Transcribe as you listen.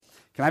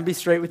Can I be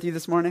straight with you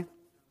this morning?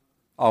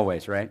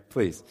 Always, right?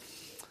 Please.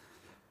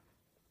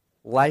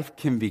 Life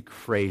can be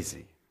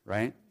crazy,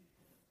 right?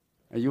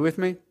 Are you with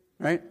me?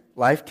 Right?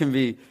 Life can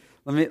be,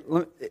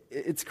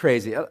 it's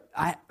crazy.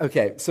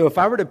 Okay, so if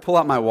I were to pull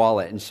out my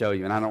wallet and show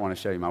you, and I don't want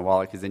to show you my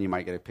wallet because then you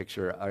might get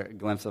a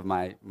glimpse of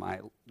my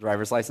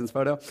driver's license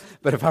photo,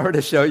 but if I were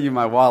to show you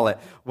my wallet,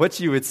 what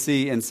you would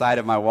see inside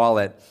of my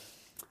wallet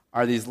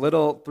are these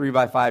little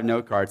 3x5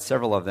 note cards,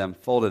 several of them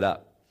folded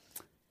up,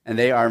 and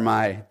they are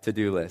my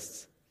to-do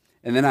lists.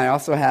 And then I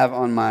also have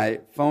on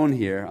my phone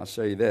here, I'll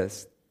show you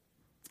this,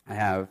 I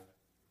have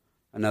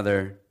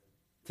another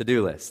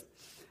to-do list.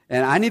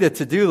 And I need a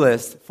to-do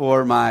list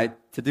for my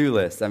to-do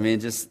list. I mean,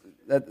 just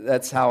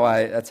that's how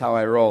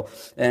I roll.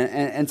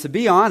 And to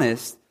be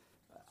honest,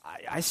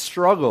 I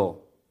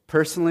struggle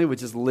personally with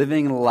just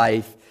living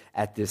life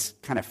at this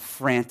kind of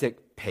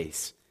frantic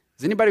pace.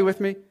 Is anybody with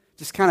me?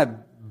 Just kind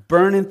of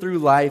burning through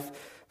life,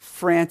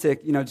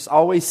 frantic, just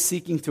always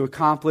seeking to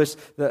accomplish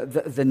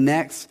the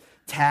next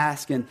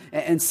task.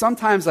 And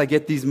sometimes I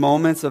get these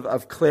moments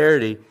of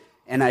clarity,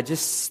 and I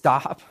just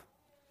stop,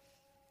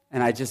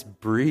 and I just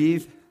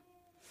breathe,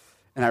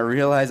 and I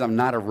realize I'm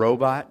not a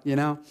robot,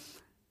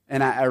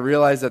 and I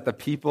realize that the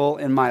people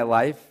in my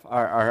life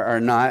are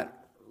not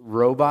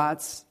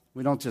robots.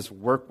 We don't just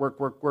work, but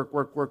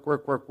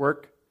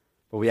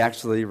we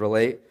actually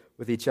relate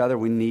with each other.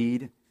 We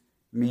need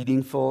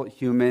meaningful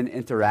human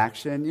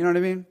interaction. You know what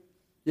I mean?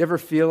 You ever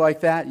feel like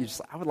that?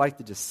 I would like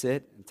to just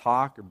sit and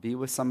talk or be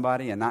with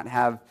somebody and not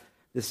have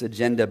this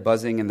agenda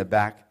buzzing in the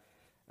back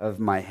of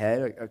my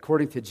head.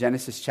 According to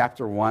Genesis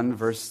chapter 1,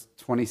 verse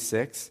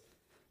 26, it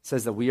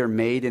says that we are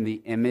made in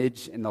the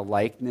image and the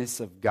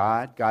likeness of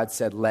God. God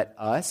said, let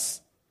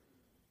us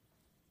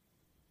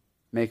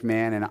make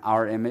man in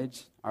our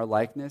image, our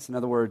likeness. In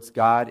other words,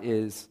 God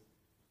is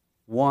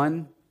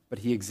one, but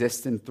he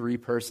exists in three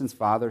persons,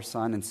 Father,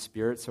 Son, and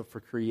Spirit. So for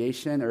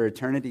creation or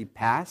eternity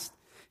past,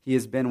 he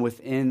has been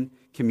within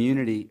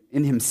community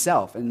in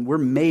himself. And we're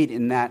made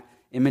in that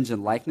image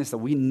and likeness that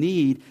we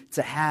need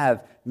to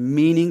have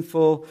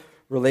meaningful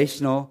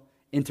relational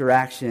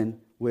interaction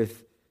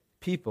with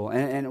people.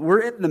 And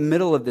we're in the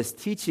middle of this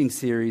teaching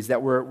series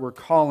that we're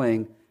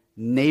calling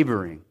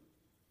Neighboring.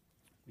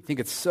 We think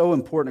it's so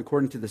important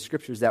according to the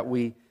scriptures that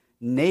we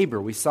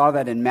neighbor. We saw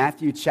that in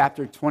Matthew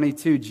chapter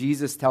 22.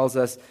 Jesus tells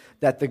us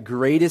that the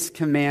greatest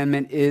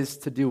commandment is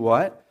to do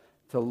what?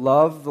 To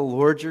love the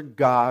Lord your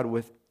God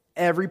with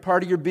every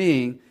part of your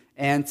being,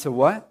 and to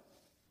what?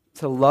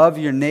 To love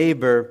your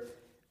neighbor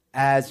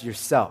as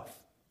yourself.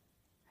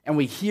 And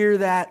we hear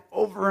that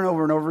over and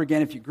over and over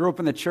again. If you grew up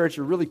in the church,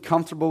 you're really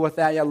comfortable with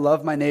that. Yeah,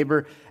 love my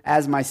neighbor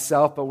as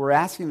myself. But we're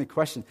asking the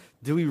question,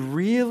 do we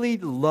really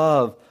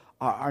love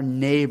our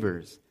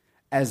neighbors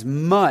as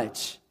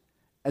much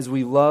as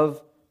we love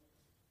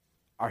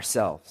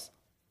ourselves?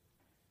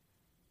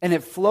 And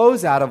it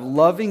flows out of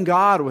loving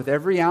God with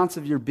every ounce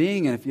of your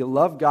being. And if you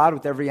love God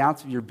with every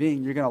ounce of your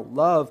being, you're going to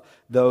love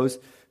those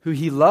who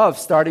he loves,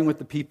 starting with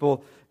the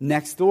people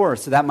next door.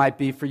 So that might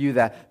be for you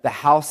that the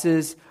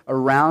houses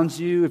around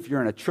you. If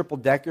you're in a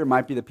triple-decker, it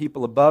might be the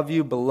people above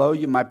you, below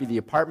you. It might be the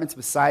apartments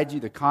beside you,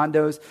 the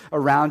condos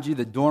around you,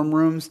 the dorm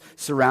rooms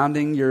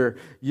surrounding your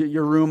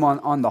room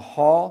on the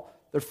hall.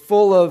 They're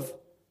full of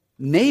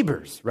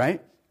neighbors,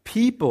 right?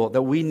 People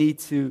that we need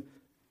to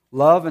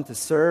love and to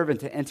serve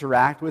and to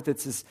interact with.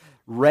 It's this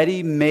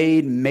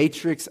ready-made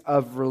matrix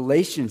of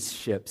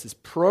relationships, this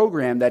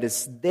program that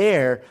is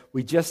there.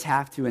 We just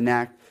have to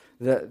enact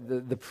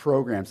the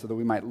program so that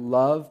we might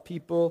love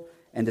people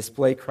and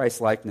display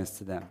Christ-likeness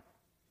to them.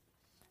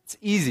 It's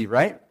easy,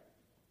 right?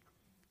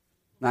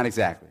 Not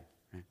exactly.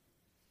 Right?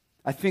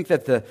 I think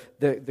that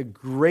the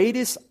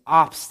greatest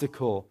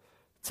obstacle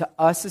to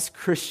us as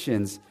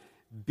Christians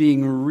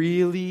being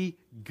really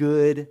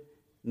good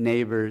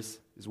neighbors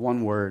is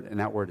one word, and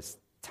that word is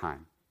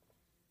time.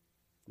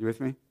 You with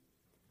me?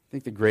 I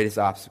think the greatest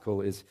obstacle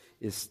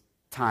is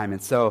time.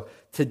 And so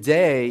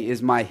today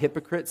is my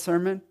hypocrite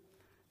sermon.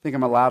 I think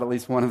I'm allowed at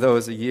least one of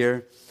those a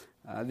year.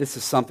 This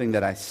is something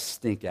that I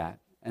stink at.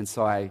 And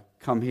so I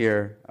come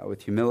here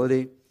with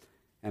humility,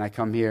 and I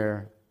come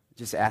here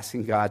just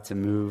asking God to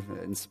move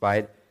in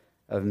spite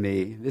of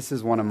me. This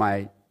is one of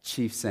my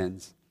chief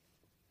sins.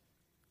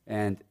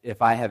 And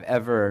if I have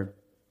ever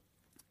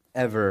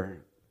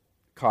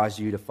caused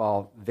you to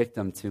fall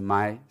victim to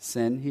my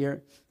sin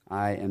here,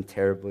 I am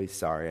terribly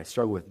sorry. I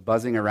struggle with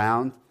buzzing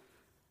around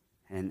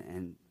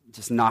and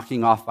just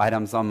knocking off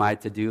items on my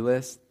to-do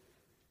list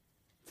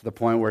to the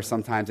point where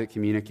sometimes it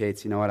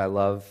communicates, I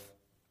love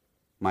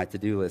my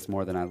to-do list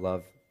more than I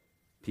love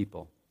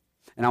people.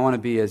 And I want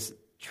to be as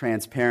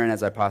transparent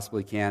as I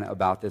possibly can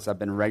about this. I've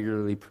been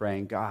regularly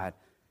praying, God,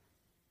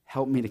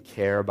 help me to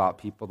care about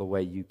people the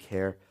way you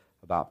care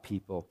about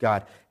people.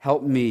 God,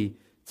 help me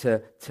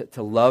to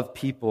love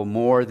people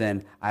more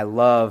than I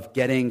love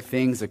getting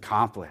things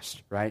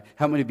accomplished, right?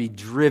 Help me to be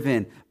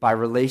driven by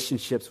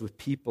relationships with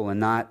people and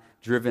not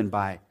driven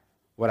by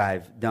what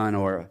I've done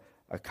or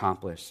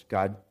accomplished.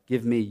 God,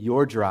 give me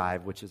your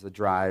drive, which is a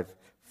drive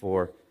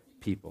for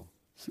people.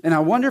 And I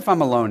wonder if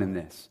I'm alone in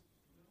this.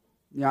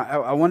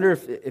 I wonder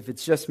if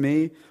it's just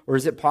me, or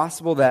is it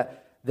possible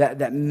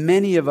that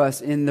many of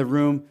us in the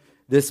room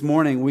this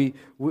morning,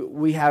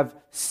 we have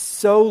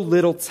so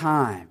little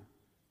time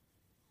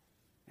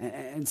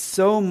and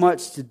so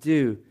much to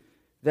do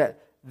that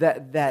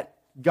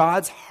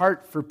God's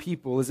heart for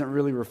people isn't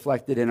really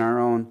reflected in our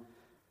own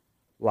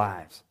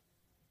lives.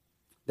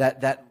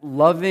 That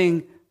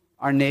loving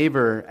our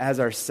neighbor as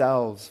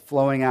ourselves,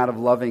 flowing out of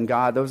loving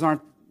God, those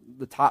aren't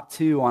the top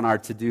two on our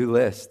to-do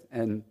list,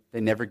 and they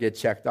never get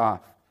checked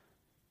off.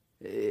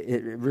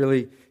 It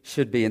really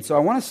should be. And so I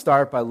want to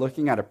start by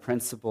looking at a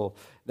principle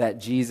that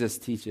Jesus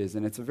teaches,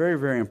 and it's a very,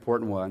 very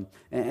important one.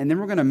 And then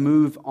we're going to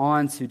move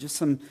on to just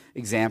some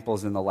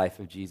examples in the life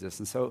of Jesus.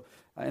 And so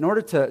in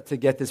order to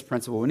get this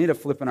principle, we need to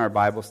flip in our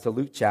Bibles to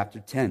Luke chapter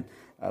 10.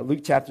 Luke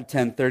chapter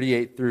 10,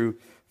 38 through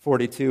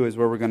 42 is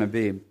where we're going to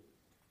be.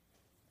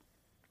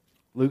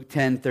 Luke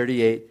 10,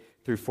 38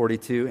 through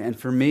 42. And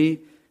for me,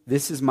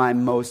 this is my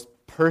most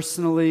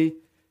personally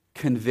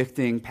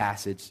convicting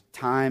passage,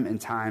 time and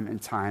time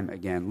and time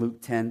again.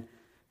 Luke 10,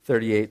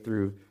 38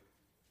 through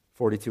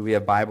 42. We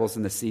have Bibles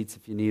in the seats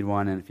if you need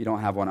one, and if you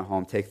don't have one at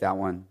home, take that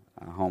one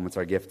home. It's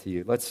our gift to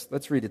you.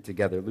 Let's read it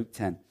together. Luke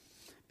 10,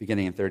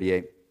 beginning in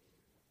 38. It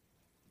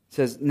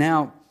says,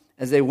 "Now,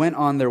 as they went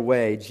on their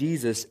way,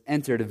 Jesus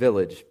entered a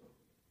village,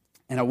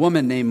 and a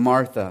woman named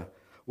Martha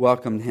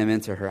welcomed him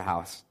into her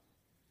house.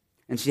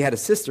 And she had a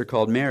sister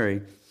called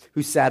Mary,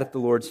 who sat at the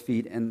Lord's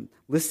feet and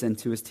listened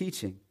to his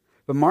teaching.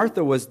 But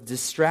Martha was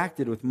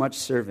distracted with much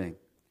serving.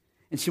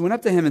 And she went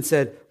up to him and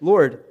said,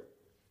 'Lord,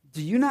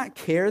 do you not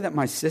care that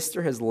my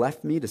sister has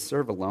left me to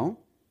serve alone?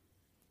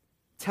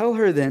 Tell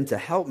her then to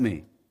help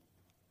me.'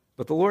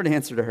 But the Lord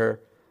answered to her,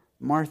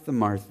 'Martha,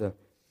 Martha,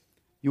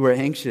 you are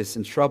anxious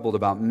and troubled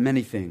about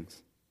many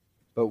things,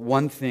 but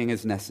one thing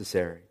is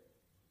necessary.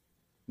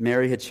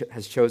 Mary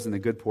has chosen the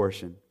good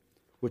portion,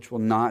 which will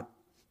not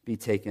be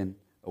taken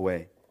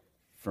away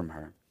from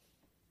her.'"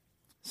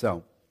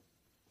 So,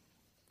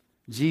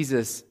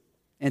 Jesus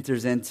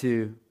enters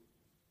into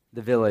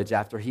the village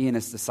after he and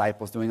his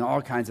disciples doing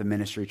all kinds of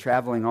ministry,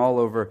 traveling all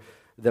over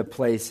the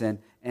place. And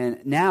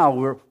now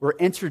we're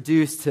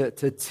introduced to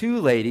two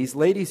ladies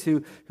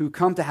who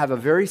come to have a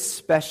very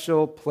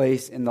special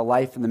place in the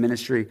life and the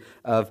ministry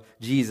of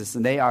Jesus.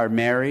 And they are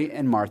Mary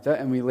and Martha.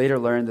 And we later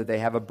learn that they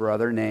have a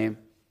brother named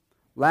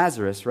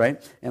Lazarus,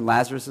 right? And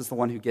Lazarus is the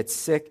one who gets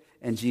sick,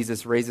 and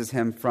Jesus raises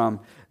him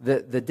from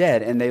the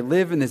dead. And they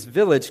live in this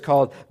village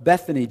called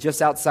Bethany,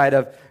 just outside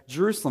of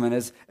Jerusalem.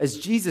 And as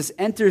Jesus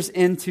enters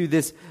into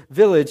this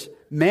village,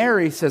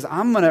 Martha says,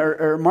 I'm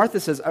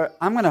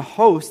going to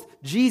host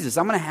Jesus.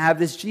 I'm going to have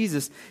this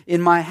Jesus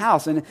in my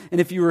house. And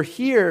if you were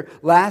here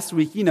last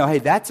week, you know, hey,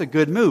 that's a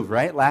good move,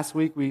 right? Last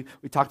week we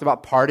talked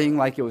about partying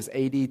like it was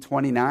AD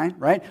 29,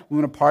 right? We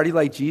want to party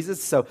like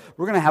Jesus. So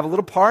we're going to have a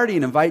little party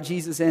and invite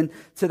Jesus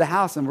into the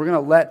house. And we're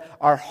going to let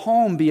our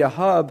home be a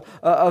hub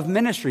of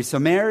ministry. So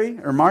Mary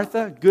or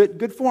Martha,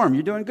 good form.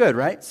 You're doing good,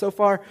 right? So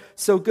far,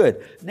 so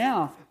good.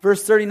 Now,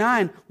 verse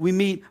 39, we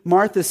meet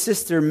Martha's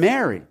sister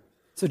Mary.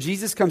 So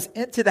Jesus comes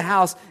into the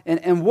house,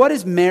 and what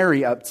is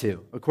Mary up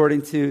to,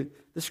 according to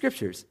the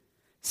Scriptures? It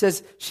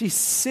says she's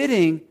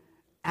sitting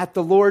at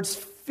the Lord's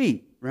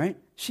feet, right?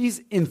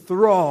 She's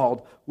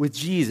enthralled with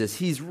Jesus.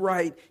 He's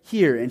right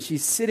here, and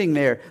she's sitting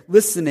there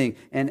listening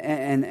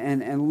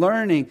and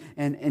learning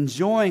and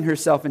enjoying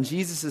herself in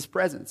Jesus'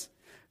 presence.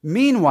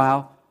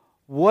 Meanwhile,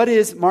 what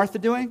is Martha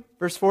doing?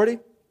 Verse 40?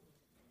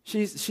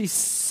 She's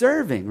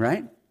serving,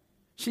 right?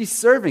 She's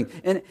serving.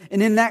 And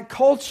in that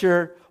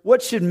culture,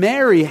 what should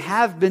Mary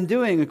have been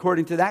doing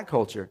according to that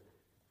culture?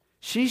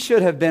 She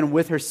should have been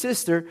with her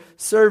sister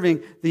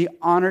serving the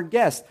honored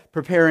guest,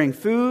 preparing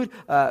food,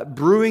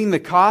 brewing the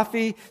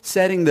coffee,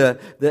 setting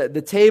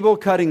the table,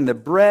 cutting the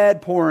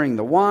bread, pouring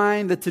the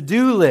wine. The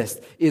to-do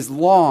list is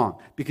long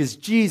because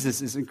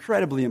Jesus is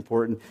incredibly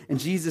important and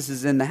Jesus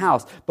is in the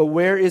house. But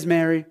where is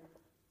Mary?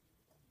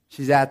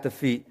 She's at the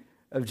feet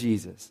of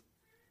Jesus.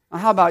 Now,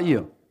 how about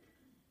you?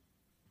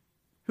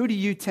 Who do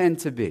you tend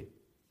to be?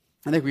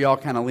 I think we all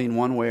kind of lean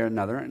one way or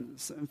another. And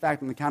in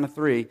fact, on the count of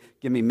three,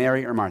 give me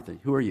Mary or Martha.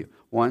 Who are you?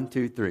 1,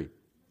 2, 3.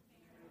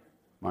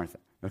 Martha.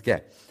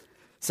 Okay.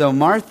 So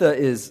Martha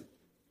is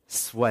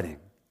sweating.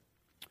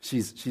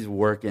 She's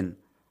working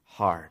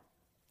hard.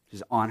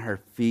 She's on her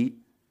feet.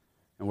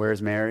 And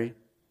where's Mary?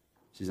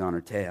 She's on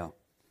her tail,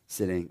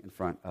 sitting in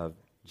front of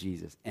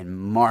Jesus. And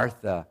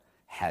Martha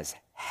has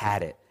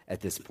had it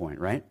at this point,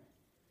 right?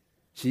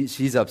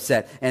 She's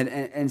upset.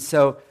 And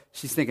so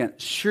she's thinking,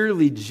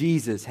 surely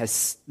Jesus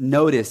has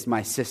noticed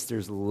my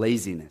sister's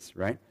laziness,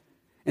 right?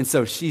 And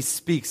so she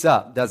speaks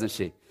up, doesn't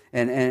she?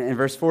 And in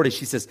verse 40,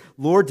 she says,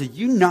 "Lord, do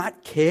you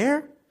not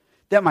care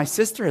that my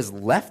sister has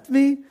left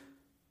me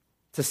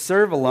to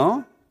serve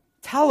alone?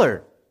 Tell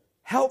her,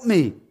 help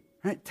me,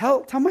 right?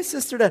 Tell my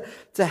sister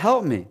to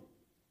help me."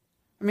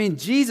 I mean,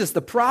 Jesus,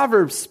 the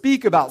Proverbs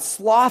speak about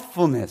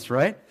slothfulness,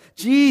 right?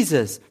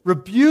 Jesus,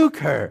 rebuke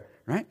her,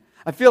 right?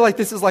 I feel like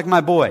this is like my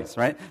boys,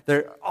 right?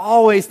 They're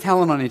always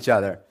telling on each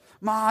other.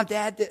 Mom,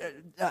 Dad,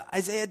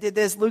 Isaiah did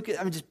this, Luke,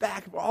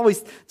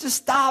 just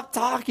stop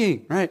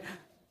talking, right?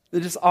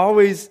 They're just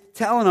always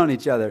telling on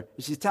each other.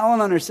 She's telling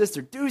on her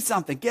sister, do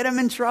something, get him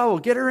in trouble,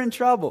 get her in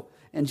trouble.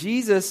 And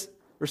Jesus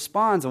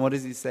responds, and what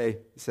does he say?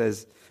 He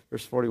says,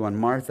 verse 41,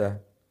 Martha,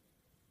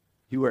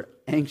 you are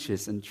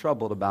anxious and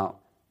troubled about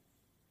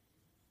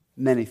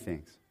many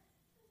things.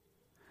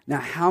 Now,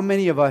 how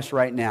many of us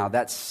right now,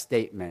 that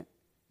statement,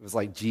 it was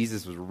like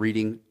Jesus was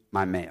reading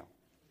my mail,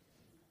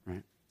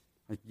 right?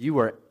 Like you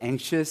are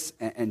anxious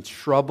and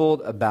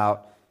troubled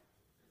about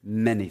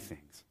many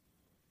things.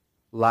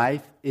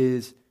 Life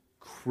is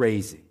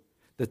crazy.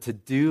 The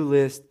to-do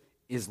list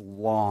is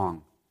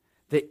long.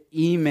 The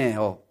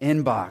email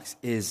inbox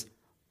is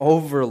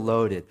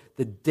overloaded.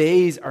 The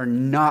days are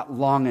not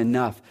long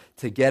enough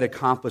to get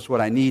accomplished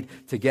what I need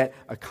to get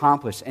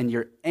accomplished. And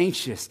you're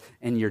anxious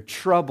and you're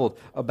troubled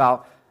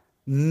about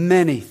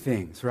many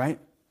things, right?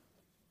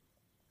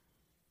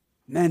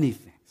 Many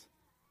things.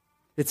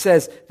 It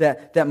says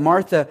that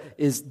Martha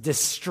is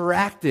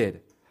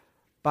distracted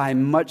by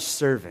much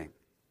serving.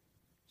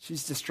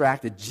 She's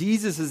distracted.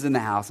 Jesus is in the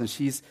house and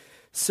she's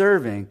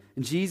serving.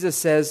 And Jesus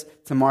says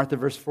to Martha,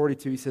 verse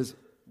 42, he says,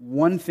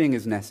 one thing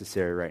is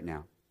necessary right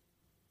now.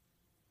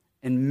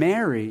 And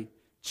Mary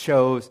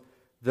chose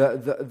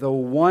the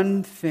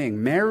one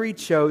thing. Mary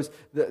chose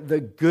the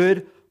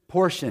good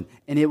portion,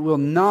 and it will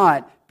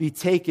not be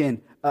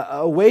taken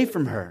away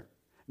from her.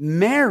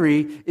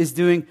 Mary is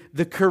doing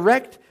the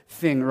correct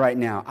thing right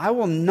now. I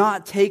will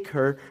not take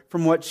her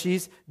from what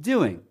she's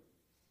doing.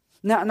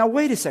 Now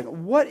wait a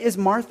second. What is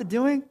Martha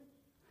doing?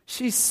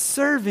 She's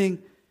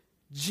serving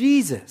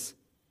Jesus.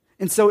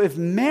 And so if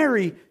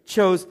Mary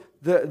chose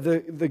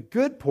the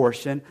good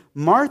portion,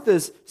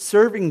 Martha's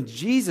serving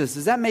Jesus.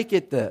 Does that make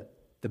it the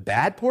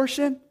bad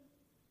portion?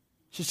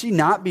 Should she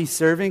not be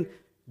serving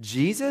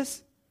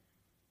Jesus?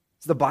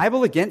 Is the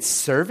Bible against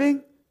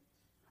serving?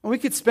 And we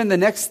could spend the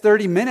next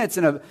 30 minutes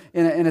in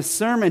a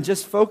sermon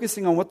just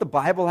focusing on what the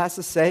Bible has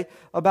to say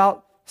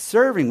about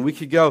serving. We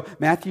could go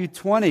Matthew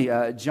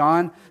 20,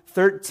 John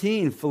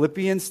 13,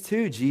 Philippians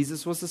 2.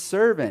 Jesus was a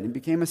servant. He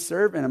became a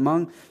servant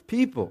among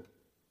people.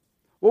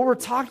 What we're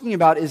talking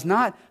about is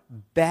not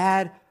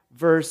bad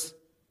versus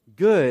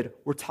good.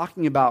 We're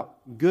talking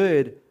about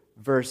good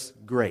versus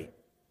great.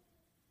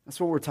 That's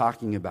what we're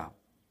talking about.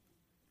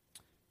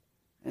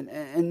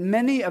 And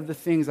many of the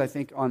things I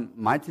think on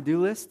my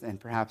to-do list and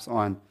perhaps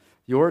on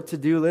your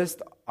to-do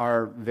list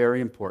are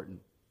very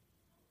important.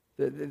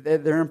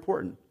 They're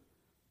important.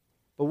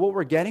 But what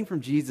we're getting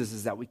from Jesus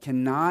is that we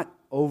cannot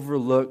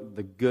overlook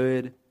the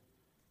good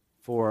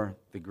for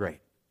the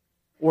great.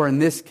 Or in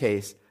this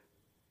case,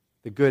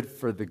 the good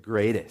for the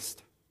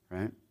greatest,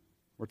 right?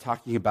 We're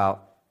talking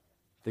about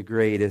the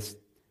greatest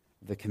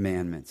of the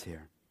commandments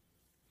here.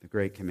 The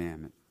great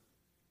commandment.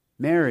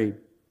 Mary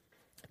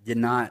did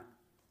not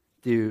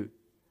do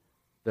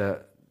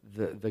the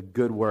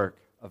good work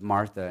of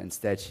Martha.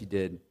 Instead, she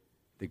did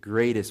the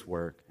greatest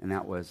work, and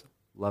that was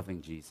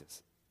loving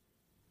Jesus.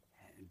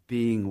 And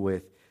being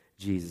with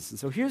Jesus. And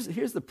so here's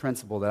the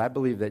principle that I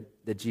believe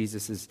that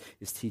Jesus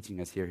is teaching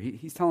us here.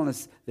 He's telling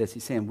us this.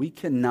 He's saying we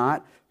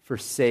cannot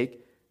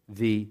forsake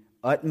the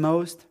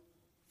utmost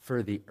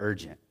for the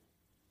urgent.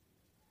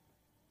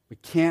 We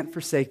can't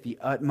forsake the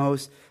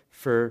utmost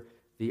for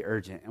the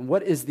urgent. And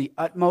what is the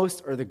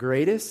utmost or the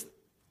greatest?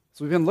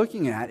 So we've been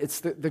looking at,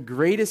 it's the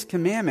greatest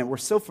commandment. We're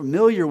so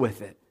familiar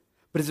with it.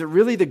 But is it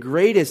really the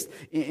greatest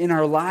in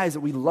our lives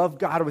that we love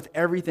God with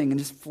everything and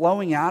just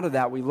flowing out of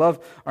that, we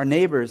love our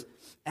neighbors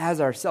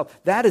as ourselves?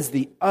 That is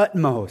the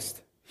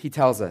utmost, he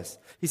tells us.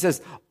 He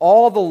says,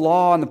 all the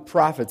law and the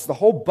prophets, the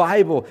whole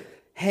Bible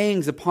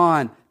hangs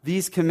upon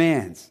these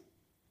commands.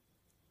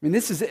 I mean,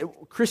 this is it.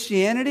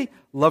 Christianity.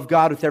 Love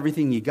God with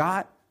everything you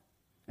got.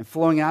 And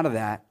flowing out of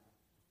that,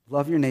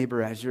 love your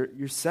neighbor as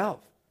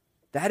yourself.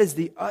 That is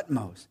the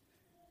utmost.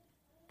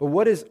 But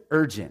what is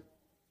urgent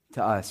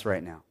to us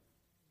right now?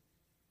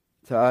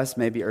 To us,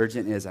 maybe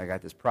urgent is, I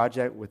got this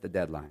project with a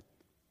deadline.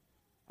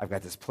 I've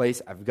got this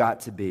place I've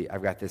got to be.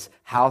 I've got this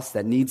house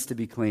that needs to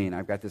be clean.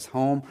 I've got this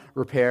home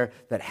repair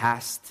that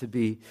has to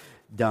be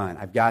done.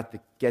 I've got to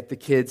get the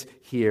kids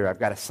here. I've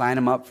got to sign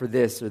them up for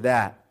this or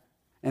that.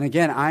 And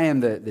again, I am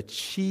the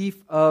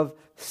chief of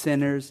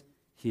sinners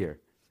here.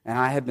 And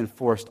I have been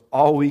forced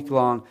all week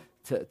long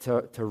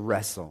to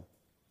wrestle.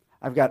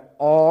 I've got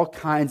all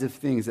kinds of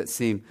things that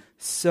seem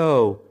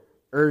so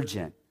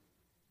urgent.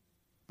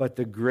 But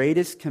the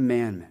greatest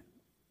commandment,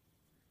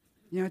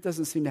 it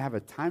doesn't seem to have a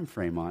time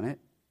frame on it.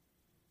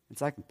 It's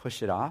like I can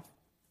push it off,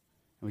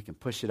 and we can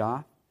push it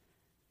off,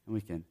 and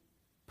we can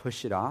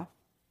push it off.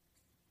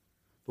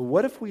 But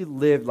what if we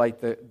lived like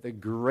the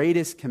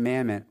greatest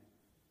commandment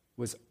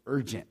was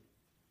urgent?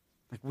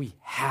 Like we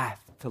have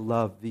to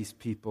love these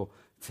people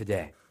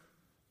today.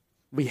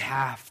 We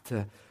have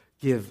to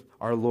give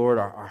our Lord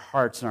our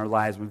hearts and our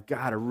lives. We've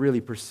got to really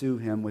pursue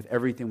him with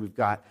everything we've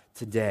got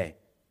today.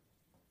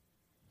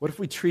 What if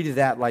we treated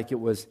that like it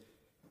was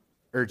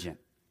urgent?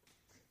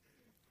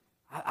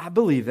 I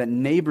believe that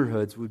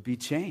neighborhoods would be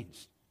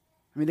changed.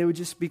 I mean, they would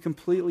just be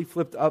completely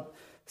flipped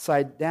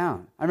upside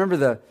down. I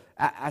remember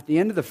at the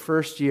end of the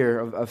first year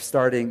of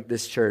starting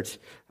this church,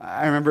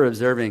 I remember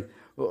observing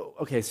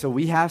okay, so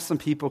we have some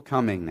people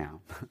coming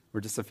now. We're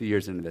just a few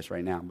years into this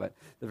right now, but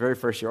the very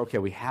first year, okay,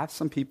 we have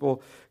some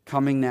people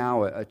coming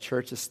now. A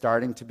church is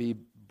starting to be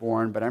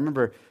born, but I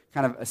remember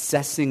kind of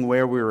assessing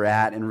where we were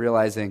at and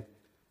realizing,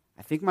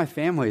 I think my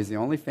family is the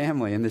only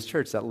family in this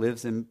church that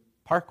lives in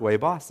Parkway,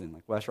 Boston,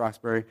 like West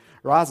Roxbury,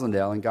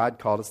 Roslindale, and God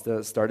called us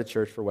to start a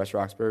church for West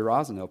Roxbury,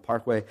 Roslindale,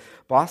 Parkway,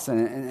 Boston.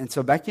 And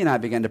so Becky and I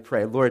began to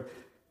pray, Lord,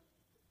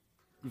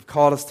 you've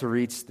called us to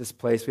reach this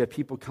place. We have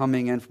people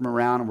coming in from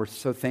around, and we're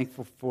so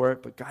thankful for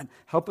it. But God,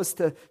 help us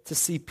to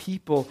see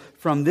people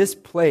from this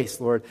place,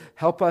 Lord.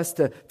 Help us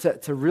to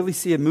really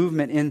see a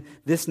movement in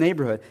this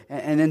neighborhood.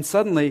 And then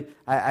suddenly,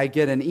 I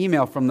get an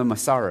email from the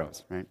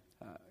Massaros, right?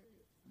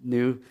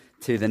 New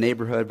to the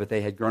neighborhood, but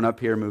they had grown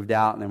up here, moved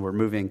out, and then we're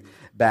moving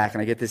back.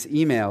 And I get this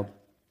email,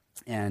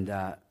 and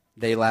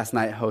they last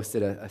night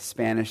hosted a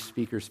Spanish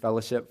speakers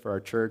fellowship for our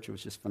church. It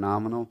was just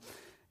phenomenal.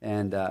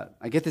 And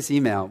I get this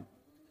email,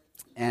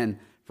 and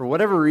for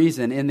whatever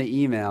reason, in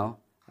the email,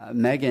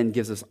 Megan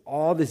gives us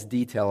all this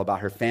detail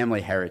about her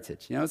family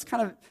heritage. You know, it's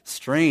kind of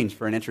strange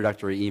for an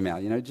introductory email.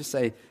 You know, just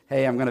say,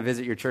 hey, I'm going to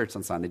visit your church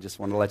on Sunday. Just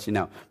wanted to let you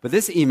know. But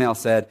this email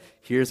said,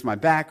 here's my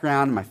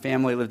background. My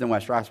family lived in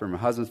West Roxbury. My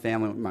husband's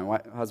family,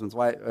 husband's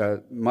wife,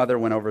 mother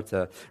went over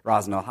to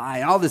Rosendale High.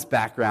 And all this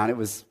background, it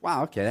was,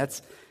 wow, okay,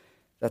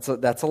 that's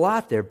a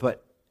lot there.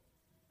 But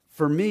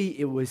for me,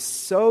 it was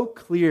so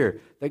clear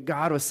that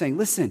God was saying,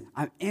 listen,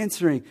 I'm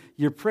answering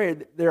your prayer.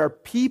 There are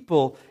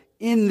people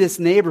in this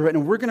neighborhood,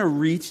 and we're going to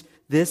reach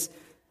this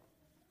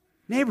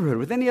neighborhood.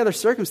 With any other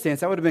circumstance,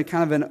 that would have been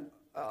kind of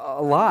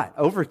a lot,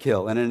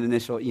 overkill in an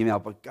initial email.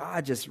 But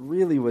God just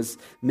really was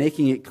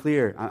making it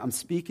clear. I'm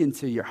speaking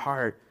to your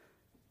heart.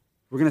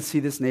 We're going to see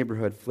this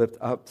neighborhood flipped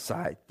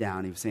upside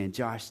down. He was saying,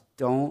 Josh,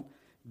 don't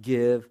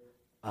give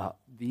up.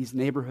 These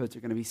neighborhoods are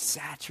going to be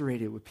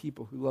saturated with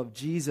people who love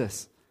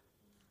Jesus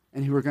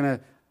and who are going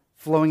to,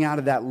 flowing out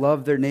of that,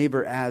 love their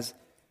neighbor as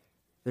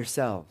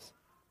themselves.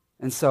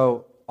 And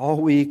so all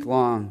week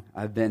long,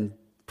 I've been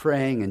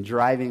praying and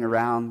driving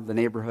around the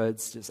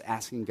neighborhoods, just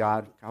asking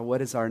God,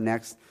 what is our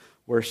next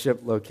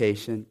worship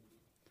location?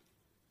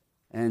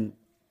 And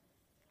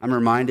I'm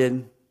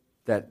reminded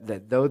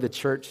that though the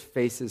church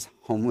faces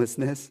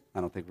homelessness,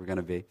 I don't think we're going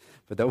to be,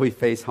 but though we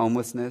face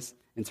homelessness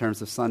in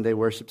terms of Sunday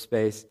worship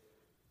space,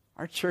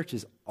 our church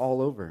is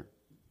all over.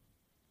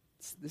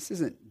 This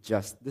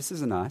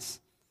isn't us.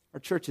 Our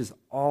church is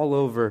all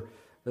over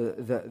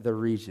the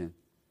region.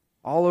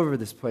 All over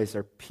this place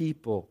are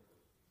people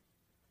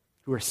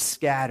who are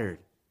scattered,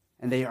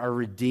 and they are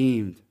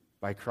redeemed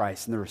by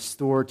Christ, and they're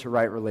restored to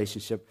right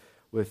relationship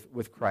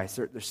with Christ.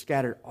 They're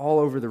scattered all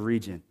over the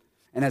region.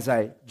 And as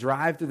I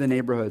drive through the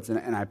neighborhoods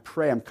and I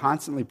pray, I'm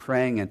constantly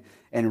praying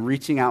and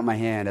reaching out my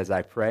hand as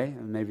I pray.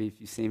 And maybe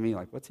if you see me,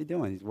 like, what's he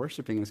doing? He's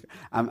worshiping.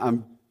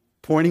 I'm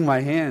pointing my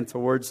hand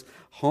towards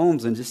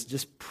homes and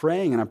just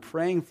praying, and I'm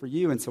praying for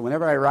you. And so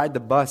whenever I ride the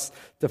bus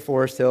to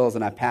Forest Hills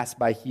and I pass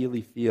by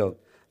Healy Field,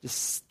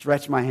 just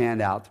stretch my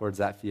hand out towards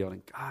that field.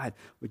 And God,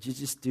 would you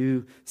just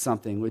do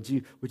something? Would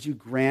you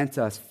grant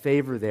us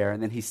favor there?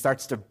 And then he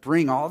starts to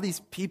bring all these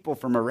people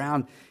from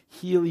around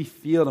Healy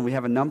Field, and we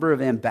have a number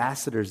of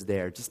ambassadors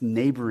there, just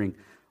neighboring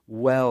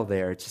well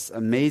there. It's just an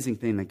amazing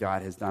thing that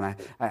God has done.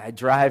 I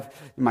drive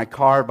in my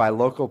car by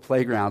local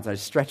playgrounds. I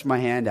stretch my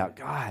hand out.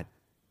 God,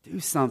 do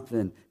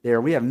something there.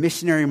 We have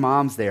missionary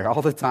moms there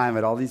all the time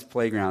at all these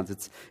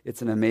playgrounds.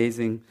 It's an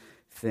amazing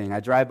thing. I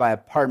drive by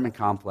apartment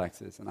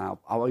complexes, and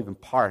I'll even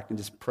park and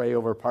just pray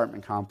over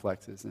apartment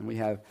complexes. And we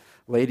have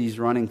ladies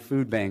running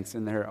food banks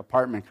in their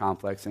apartment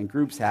complex, and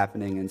groups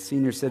happening, and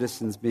senior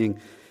citizens being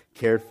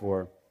cared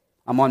for.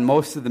 I'm on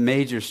most of the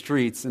major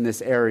streets in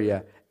this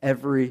area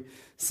every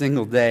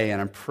single day, and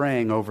I'm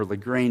praying over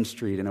LaGrange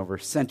Street and over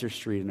Center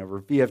Street and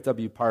over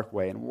VFW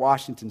Parkway and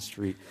Washington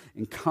Street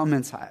and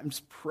Cummins High. I'm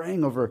just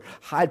praying over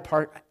Hyde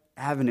Park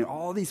Avenue,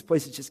 all these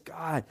places. Just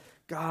God,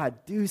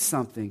 do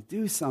something,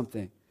 do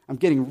something. I'm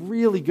getting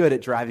really good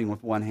at driving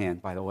with one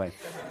hand, by the way.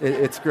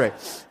 It's great.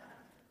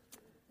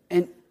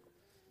 And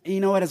you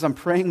know what? As I'm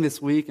praying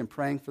this week and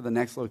praying for the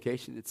next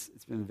location, it's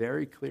been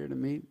very clear to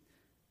me,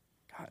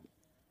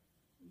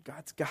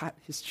 God's got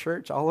his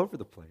church all over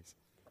the place.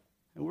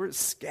 And we're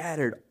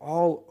scattered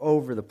all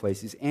over the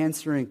place. He's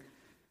answering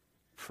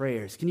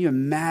prayers. Can you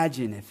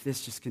imagine if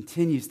this just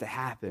continues to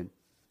happen?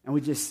 And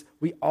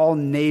we all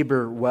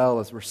neighbor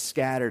well as we're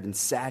scattered and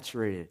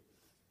saturated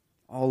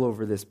all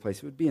over this place.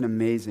 It would be an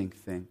amazing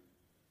thing.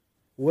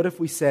 What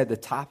if we said the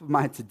top of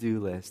my to-do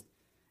list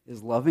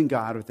is loving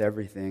God with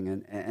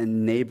everything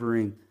and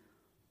neighboring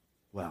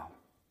well?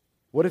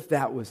 What if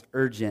that was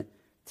urgent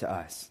to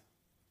us?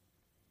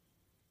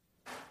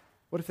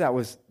 What if that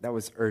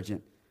was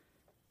urgent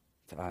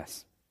to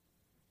us?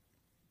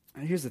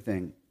 And here's the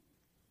thing.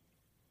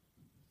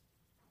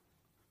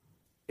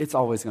 It's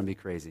always going to be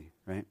crazy,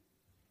 right?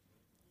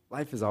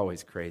 Life is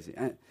always crazy.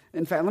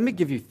 In fact, let me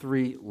give you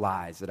 3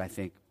 lies that I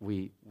think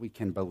we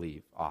can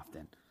believe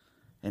often.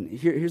 And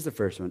here's the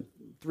first one.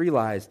 3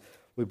 lies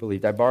we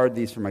believed. I borrowed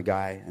these from a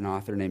guy, an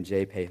author named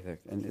Jay Pathak,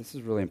 and this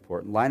is really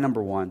important. Lie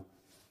number 1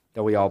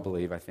 that we all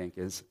believe, I think,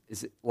 is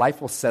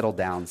life will settle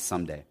down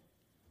someday.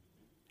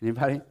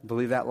 Anybody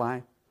believe that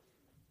lie?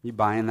 You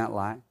buying that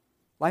lie?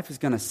 Life is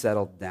going to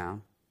settle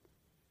down.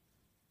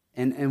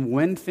 And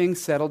when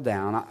things settle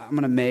down, I'm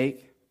going to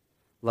make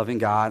loving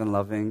God and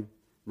loving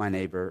my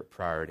neighbor a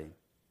priority.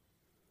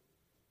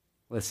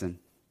 Listen,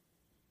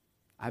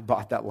 I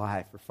bought that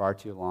lie for far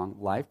too long.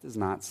 Life does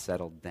not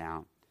settle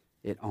down.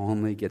 It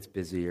only gets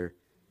busier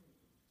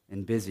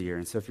and busier.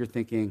 And so if you're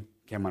thinking,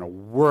 okay, I'm going to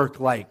work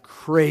like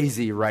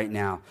crazy right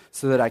now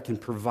so that I can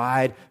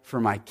provide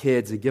for my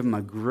kids and give them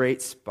a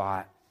great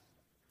spot,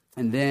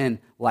 and then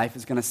life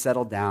is going to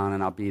settle down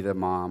and I'll be the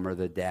mom or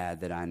the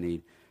dad that I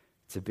need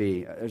to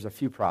be. There's a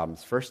few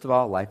problems. First of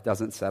all, life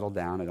doesn't settle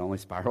down. It only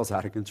spirals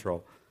out of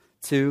control.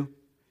 2,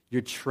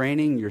 you're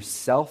training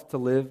yourself to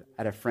live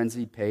at a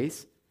frenzied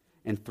pace.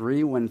 And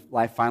 3, when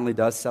life finally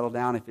does settle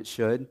down, if it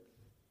should,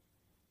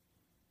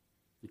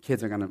 your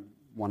kids are going to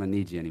want to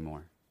need you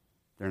anymore.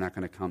 They're not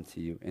going to come to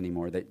you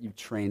anymore, that you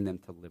train them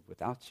to live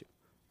without you.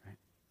 Right?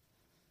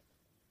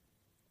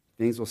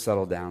 Things will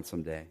settle down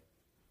someday.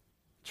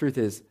 Truth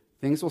is,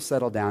 things will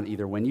settle down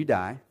either when you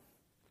die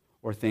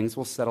or things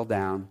will settle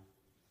down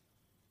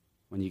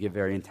when you get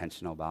very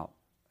intentional about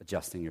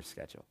adjusting your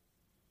schedule.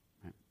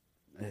 Right?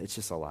 It's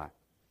just a lie.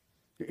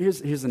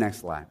 Here's the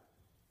next lie.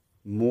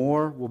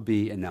 More will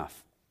be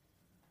enough.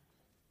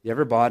 You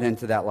ever bought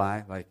into that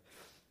lie? Like,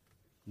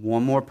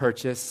 one more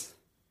purchase,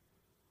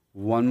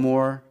 one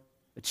more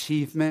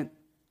achievement,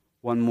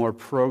 one more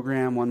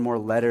program, one more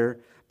letter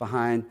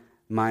behind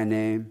my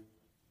name,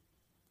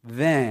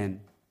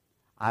 then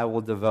I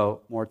will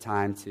devote more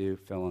time to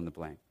fill in the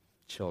blank.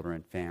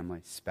 Children,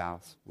 family,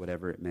 spouse,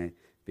 whatever it may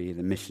be,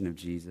 the mission of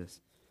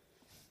Jesus.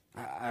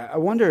 I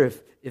wonder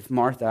if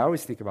Martha, I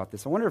always think about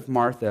this, I wonder if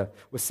Martha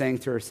was saying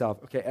to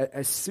herself, okay,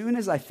 as soon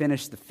as I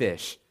finish the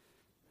fish,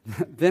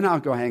 then I'll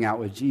go hang out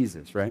with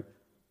Jesus, right?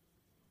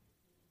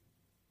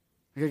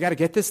 Like, I got to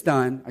get this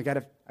done. I got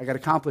to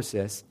accomplish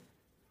this,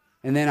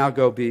 and then I'll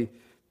go be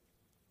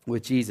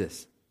with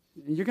Jesus.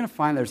 You're going to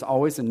find there's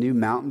always a new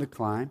mountain to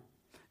climb.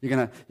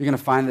 You're going to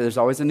find that there's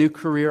always a new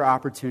career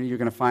opportunity. You're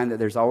going to find that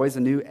there's always a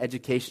new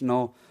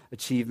educational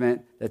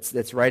achievement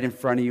that's right in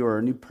front of you, or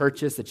a new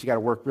purchase that you got to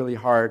work really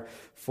hard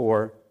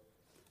for.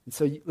 And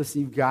so,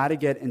 listen, you've got to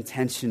get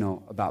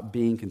intentional about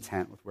being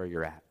content with where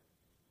you're at,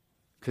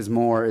 because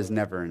more is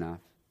never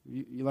enough.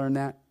 You learn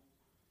that?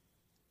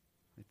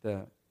 Like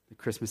the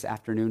Christmas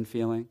afternoon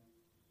feeling,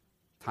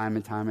 time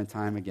and time and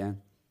time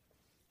again.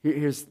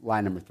 Here's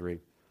lie number 3.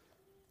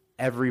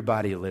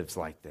 Everybody lives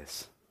like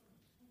this.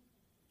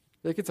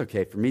 Like, it's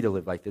okay for me to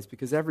live like this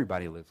because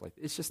everybody lives like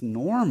this. It's just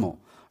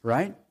normal,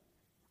 right?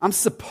 I'm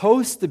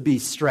supposed to be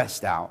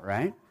stressed out,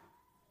 right?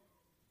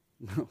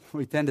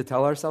 We tend to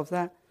tell ourselves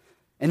that.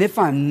 And if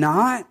I'm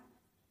not,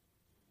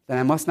 then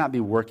I must not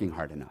be working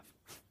hard enough.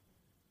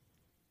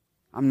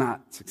 I'm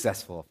not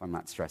successful if I'm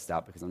not stressed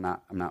out because I'm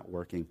not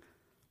working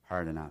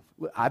hard enough.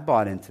 I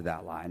bought into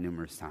that lie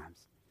numerous times.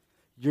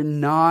 You're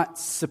not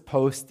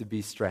supposed to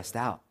be stressed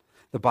out.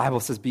 The Bible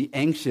says be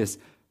anxious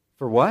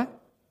for what?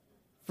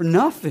 For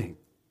nothing.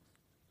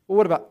 Well,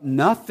 what about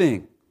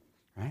nothing?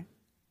 Right?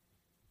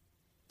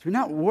 Do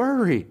not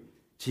worry,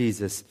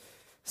 Jesus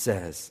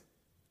says.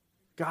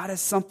 God has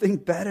something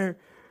better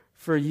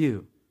for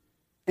you.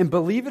 And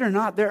believe it or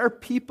not, there are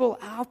people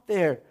out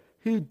there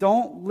who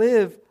don't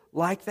live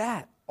like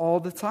that all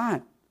the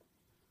time.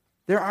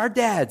 There are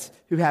dads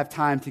who have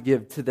time to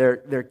give to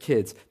their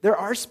kids. There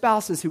are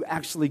spouses who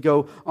actually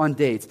go on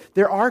dates.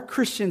 There are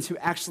Christians who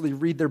actually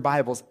read their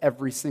Bibles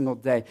every single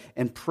day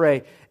and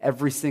pray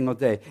every single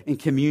day and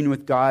commune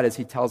with God as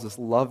He tells us,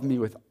 love me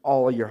with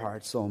all of your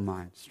heart, soul,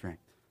 mind,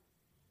 strength.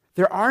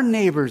 There are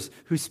neighbors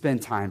who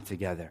spend time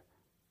together.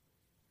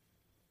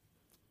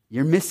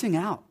 You're missing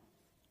out.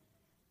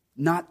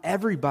 Not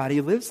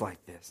everybody lives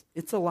like this.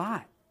 It's a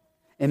lie.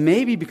 And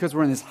maybe because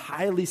we're in this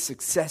highly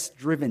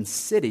success-driven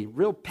city,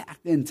 real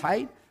packed in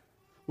tight,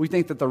 we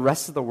think that the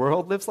rest of the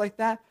world lives like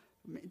that.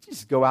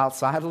 Just go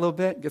outside a little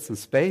bit, get some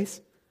space.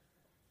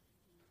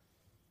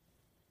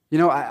 You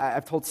know,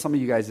 I've told some of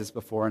you guys this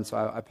before, and so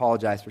I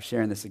apologize for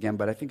sharing this again,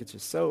 but I think it's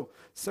just so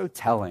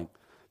telling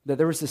that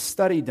there was this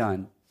study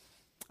done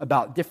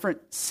about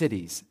different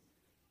cities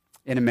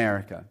in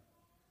America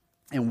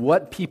and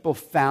what people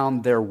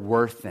found their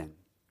worth in.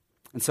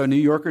 And so New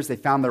Yorkers, they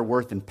found their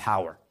worth in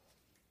power.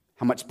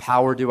 How much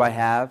power do I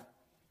have?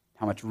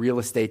 How much real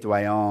estate do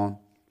I own?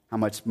 How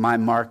much my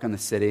mark on the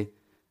city?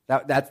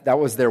 That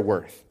was their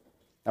worth.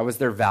 That was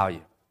their value.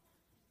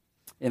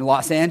 In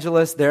Los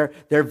Angeles, their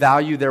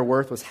value, their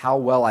worth was how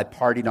well I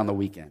partied on the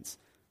weekends,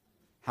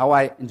 how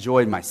I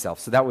enjoyed myself.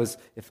 So that was,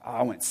 if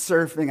I went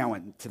surfing, I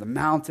went to the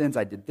mountains,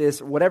 I did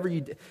this, or whatever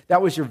you did,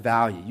 that was your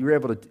value. You were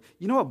able to,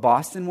 you know what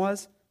Boston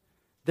was?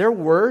 Their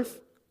worth,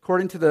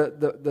 according to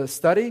the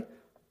study,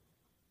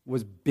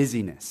 was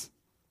busyness.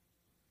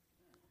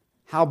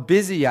 How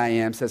busy I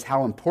am says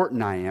how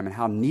important I am and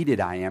how needed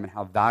I am and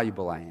how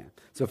valuable I am.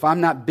 So if I'm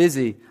not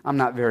busy, I'm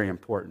not very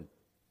important.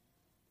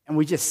 And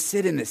we just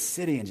sit in this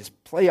city and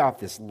just play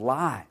off this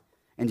lie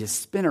and just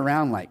spin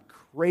around like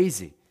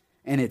crazy.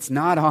 And it's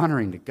not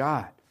honoring to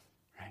God,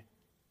 right?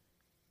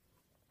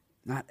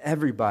 Not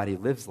everybody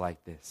lives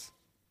like this.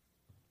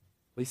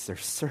 At least they're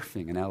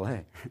surfing in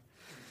L.A.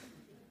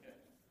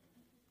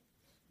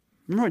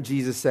 Remember what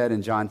Jesus said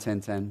in John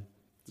 10:10?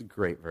 It's a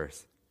great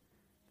verse.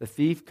 The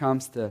thief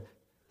comes to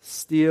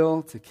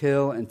steal, to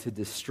kill, and to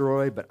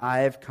destroy, but I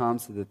have come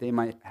so that they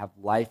might have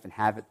life and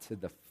have it to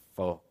the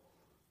full.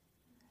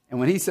 And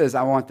when he says,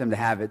 I want them to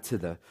have it to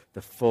the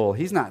full,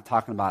 he's not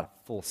talking about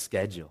a full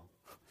schedule.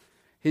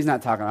 He's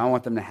not talking about, I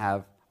want them to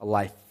have a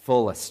life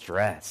full of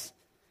stress.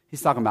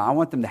 He's talking about, I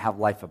want them to have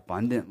life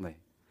abundantly.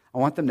 I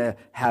want them to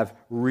have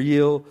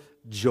real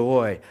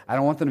joy. I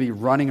don't want them to be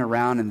running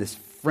around in this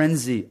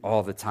frenzy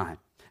all the time.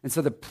 And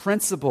so the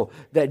principle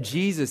that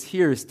Jesus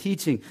here is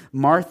teaching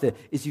Martha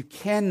is you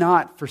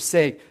cannot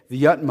forsake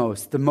the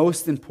utmost, the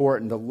most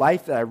important, the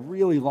life that I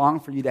really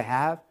long for you to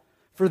have,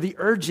 for the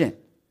urgent.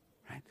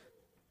 Right?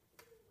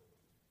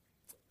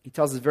 He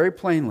tells us very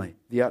plainly,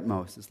 the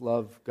utmost is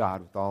love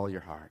God with all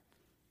your heart,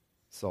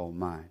 soul,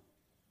 mind,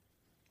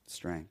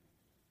 strength.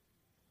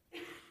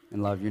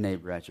 And love your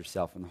neighbor as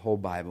yourself. And the whole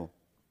Bible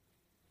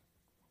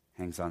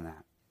hangs on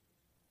that.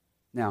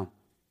 Now,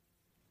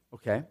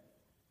 okay,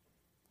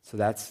 so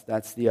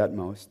that's the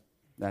utmost.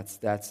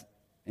 That's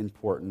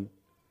important.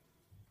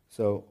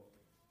 So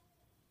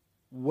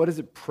what does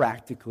it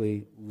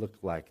practically look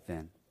like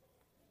then?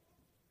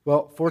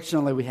 Well,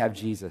 fortunately we have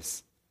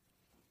Jesus,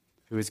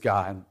 who is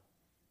God,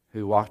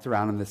 who walked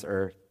around on this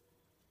earth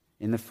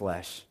in the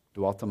flesh,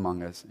 dwelt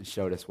among us, and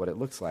showed us what it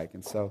looks like.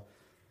 And so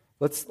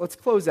let's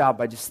close out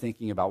by just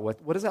thinking about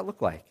what does that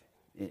look like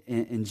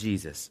in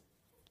Jesus.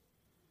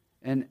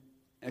 And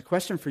a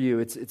question for you,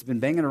 it's been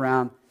banging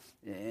around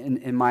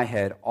in my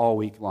head all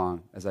week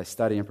long as I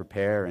study and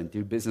prepare and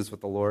do business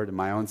with the Lord and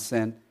my own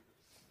sin,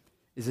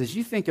 is as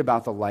you think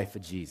about the life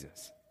of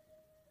Jesus,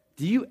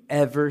 do you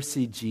ever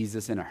see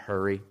Jesus in a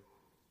hurry?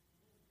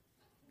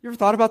 You ever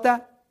thought about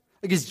that?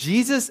 Like, is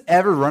Jesus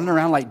ever running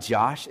around like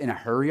Josh in a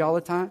hurry all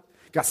the time?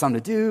 Got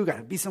something to do, got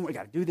to be somewhere,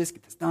 got to do this,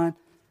 get this done.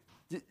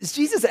 Is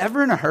Jesus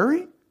ever in a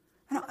hurry?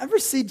 I don't ever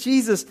see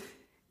Jesus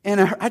in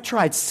a hurry. I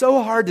tried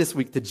so hard this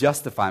week to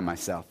justify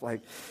myself.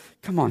 Like,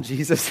 come on,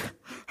 Jesus,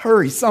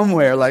 hurry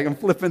somewhere. Like, I'm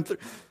flipping through.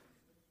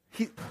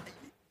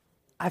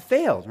 I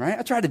failed, right?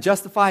 I tried to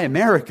justify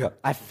America.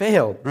 I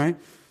failed, right?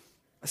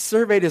 I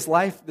surveyed his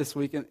life this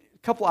week, and a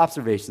couple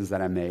observations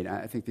that I made.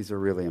 I think these are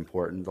really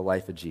important, the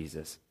life of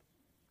Jesus.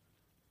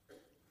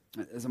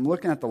 As I'm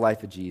looking at the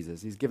life of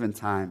Jesus, he's given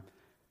time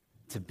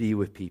to be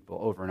with people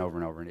over and over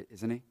and over,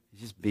 isn't he?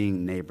 He's just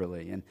being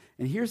neighborly. And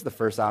here's the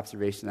first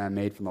observation that I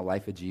made from the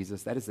life of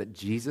Jesus. That is that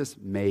Jesus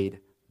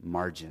made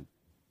margin.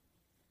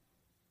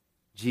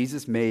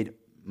 Jesus made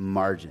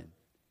margin.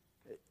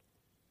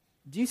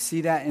 Do you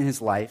see that in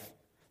his life?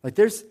 Like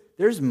there's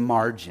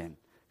margin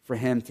for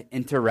him to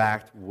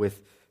interact with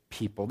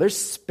people. There's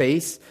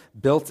space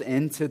built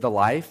into the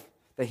life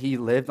that he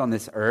lived on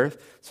this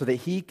earth so that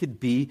he could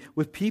be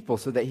with people,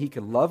 so that he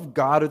could love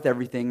God with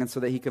everything, and so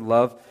that he could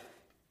love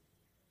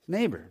his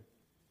neighbor.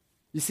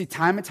 You see,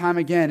 time and time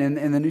again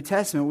in the New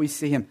Testament, we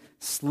see him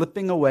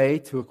slipping away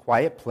to a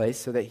quiet place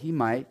so that he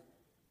might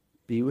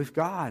be with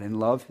God and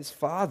love his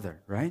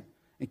Father, right?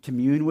 And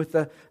commune with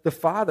the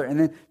Father. And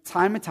then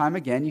time and time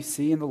again, you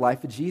see in the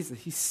life of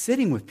Jesus, he's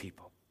sitting with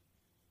people.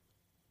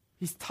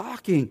 He's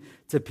talking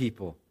to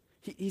people.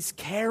 He's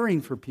caring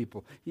for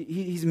people.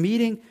 He's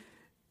meeting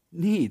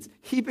needs.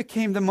 He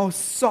became the most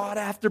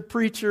sought-after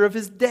preacher of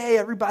his day.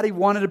 Everybody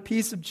wanted a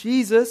piece of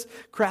Jesus.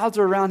 Crowds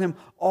are around him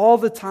all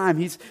the time.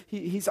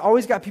 He's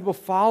always got people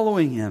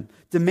following him,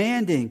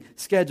 demanding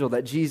schedule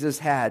that Jesus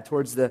had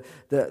towards the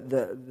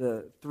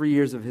 3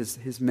 years of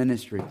his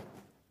ministry.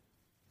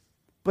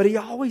 But he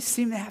always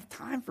seemed to have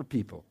time for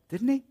people,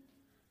 didn't he?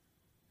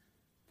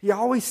 He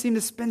always seemed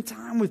to spend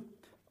time with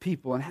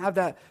people and have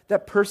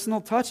that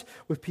personal touch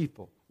with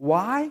people.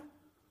 Why?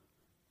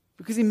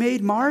 Because he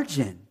made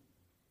margin.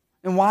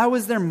 And why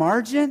was there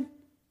margin?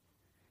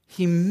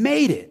 He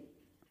made it,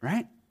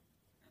 right?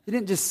 He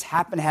didn't just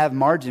happen to have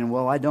margin.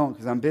 Well, I don't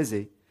because I'm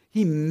busy.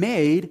 He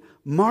made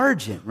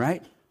margin,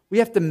 right? We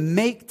have to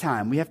make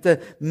time. We have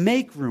to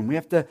make room. We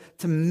have to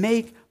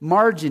make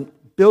margin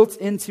built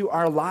into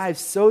our lives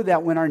so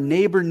that when our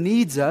neighbor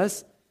needs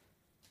us,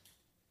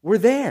 we're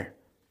there.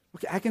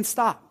 Okay, I can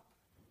stop.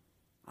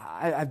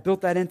 I've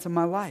built that into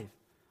my life.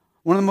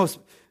 One of the most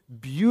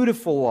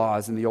beautiful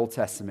laws in the Old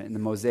Testament, in the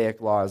Mosaic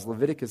Law, is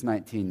Leviticus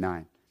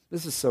 19:9.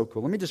 This is so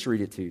cool. Let me just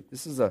read it to you.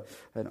 This is an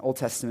Old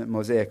Testament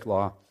Mosaic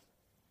Law.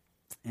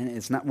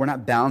 And we're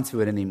not bound to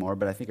it anymore,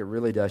 but I think it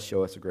really does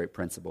show us a great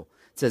principle.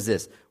 It says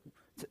this,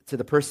 to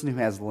the person who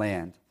has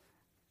land,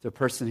 to a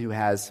person who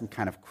has some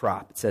kind of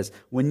crop. It says,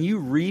 when you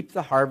reap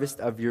the harvest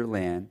of your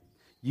land,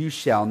 you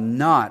shall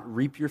not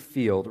reap your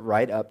field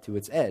right up to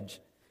its edge.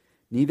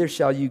 Neither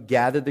shall you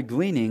gather the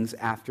gleanings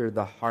after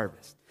the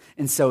harvest.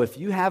 And so if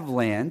you have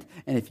land,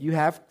 and if you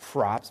have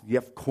crops, if you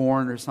have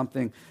corn or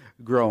something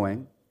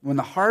growing, when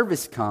the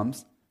harvest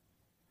comes,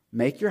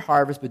 make your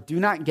harvest, but do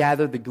not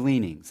gather the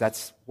gleanings.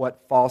 That's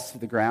what falls to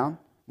the ground.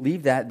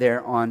 Leave that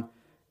there on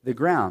the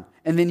ground.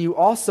 And then you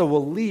also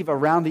will leave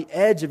around the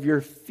edge of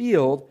your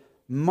field,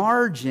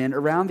 margin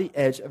around the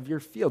edge of your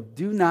field.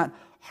 Do not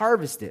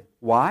harvest it.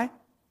 Why?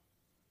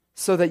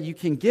 So that you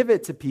can give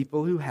it to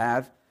people who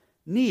have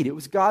need. It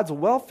was God's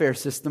welfare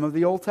system of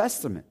the Old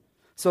Testament.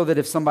 So that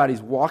if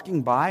somebody's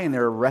walking by and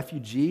they're a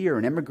refugee or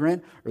an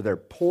immigrant, or they're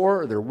poor,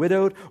 or they're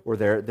widowed, or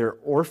they're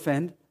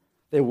orphaned,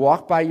 they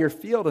walk by your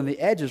field and the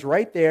edge is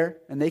right there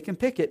and they can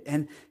pick it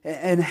and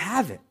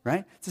have it,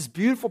 right? It's this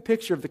beautiful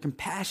picture of the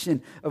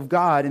compassion of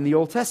God in the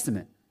Old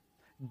Testament.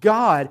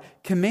 God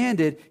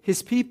commanded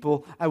his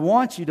people, I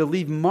want you to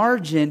leave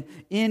margin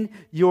in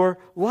your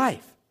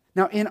life.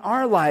 Now, in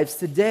our lives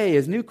today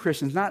as new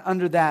Christians, not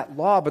under that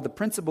law, but the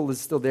principle is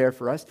still there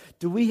for us,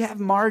 do we have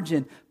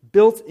margin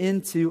built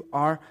into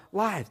our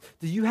lives?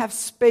 Do you have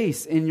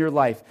space in your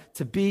life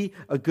to be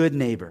a good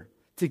neighbor,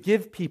 to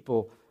give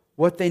people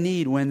what they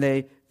need when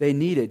they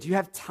need it? Do you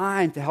have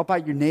time to help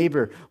out your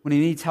neighbor when he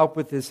needs help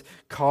with his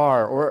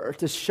car, or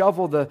to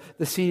shovel the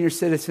senior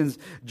citizen's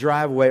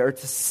driveway, or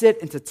to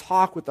sit and to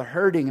talk with the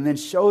hurting and then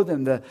show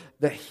them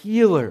the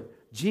healer,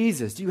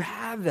 Jesus? Do you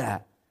have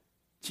that?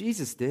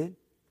 Jesus did.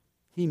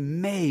 He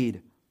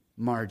made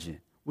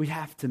margin. We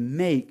have to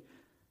make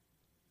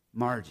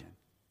margin.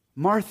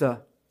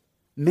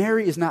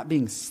 Mary is not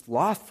being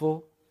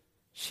slothful.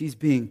 She's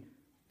being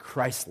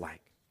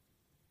Christ-like.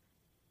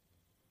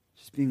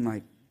 She's being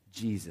like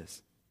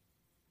Jesus.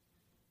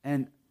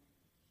 And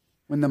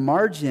when the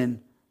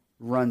margin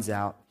runs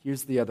out,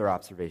 here's the other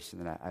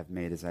observation that I've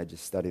made as I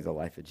just study the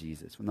life of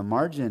Jesus. When the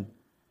margin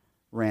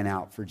ran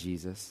out for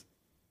Jesus,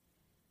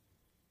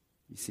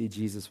 you see,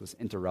 Jesus was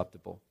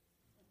interruptible.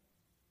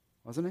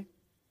 Wasn't he?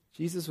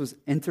 Jesus was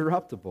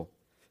interruptible.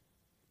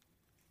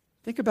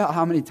 Think about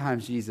how many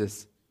times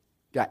Jesus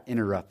got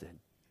interrupted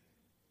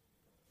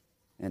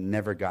and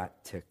never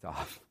got ticked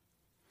off.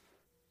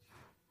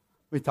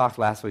 We talked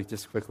last week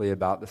just quickly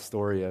about the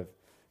story of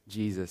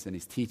Jesus, and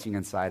he's teaching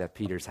inside of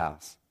Peter's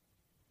house.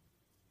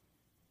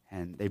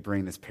 And they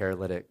bring this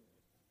paralytic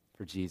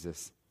for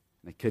Jesus.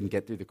 And they couldn't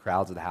get through the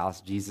crowds of the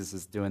house. Jesus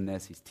is doing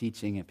this. He's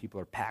teaching, and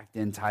people are packed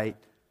in tight.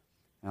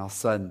 And all of a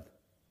sudden,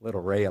 a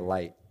little ray of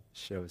light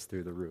shows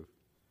through the roof.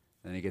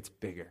 And it gets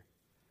bigger,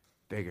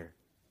 bigger.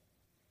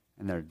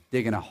 And they're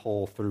digging a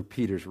hole through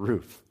Peter's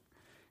roof.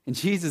 And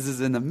Jesus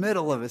is in the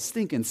middle of a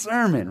stinking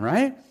sermon,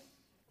 right?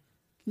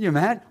 Can you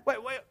imagine? Wait.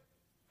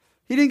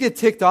 He didn't get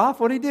ticked off.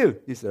 What did he do?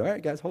 He said, all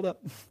right, guys, hold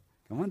up.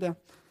 Come on down.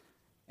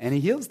 And he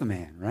heals the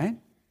man, right?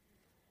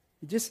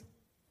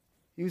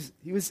 He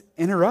was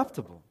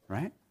interruptible,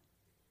 right?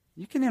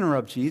 You can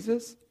interrupt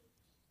Jesus.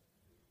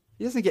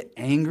 He doesn't get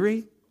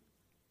angry.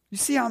 You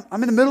see, I'm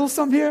in the middle of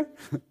something here.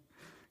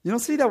 You don't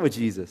see that with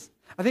Jesus.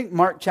 I think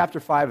Mark chapter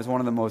 5 is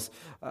one of the most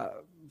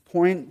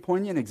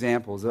poignant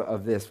examples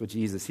of this with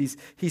Jesus.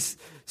 He's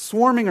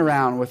swarming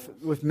around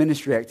with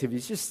ministry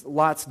activities, just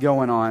lots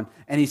going on,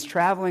 and he's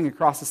traveling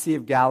across the Sea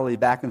of Galilee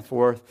back and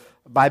forth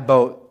by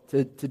boat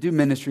to do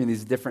ministry in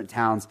these different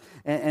towns.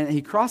 And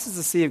he crosses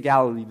the Sea of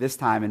Galilee this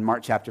time in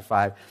Mark chapter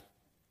 5,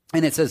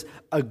 and it says,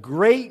 a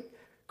great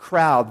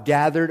crowd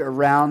gathered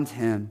around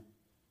him,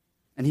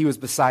 and he was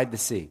beside the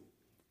sea.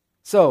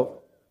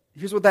 So,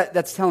 here's what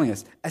that's telling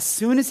us. As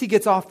soon as he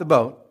gets off the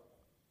boat,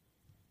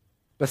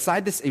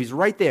 beside this, he's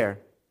right there,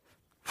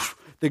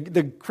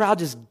 the crowd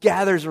just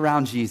gathers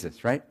around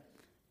Jesus, right?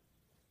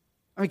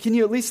 I mean, can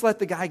you at least let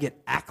the guy get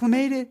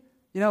acclimated?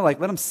 You know, like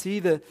let him see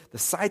the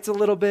sights a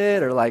little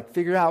bit, or like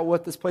figure out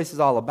what this place is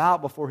all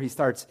about before he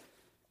starts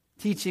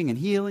teaching and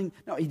healing?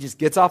 No, he just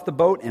gets off the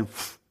boat and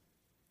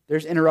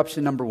there's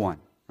interruption number one,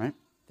 right?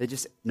 They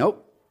just,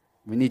 nope,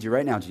 we need you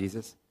right now,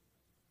 Jesus.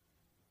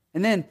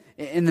 And then,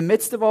 in the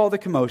midst of all the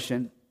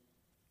commotion,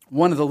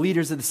 one of the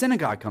leaders of the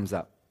synagogue comes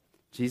up.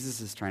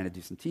 Jesus is trying to do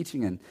some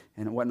teaching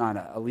and whatnot.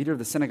 A leader of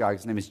the synagogue,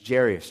 his name is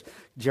Jairus.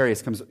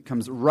 Jairus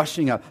comes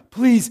rushing up.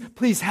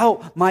 Please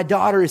help. My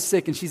daughter is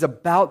sick and she's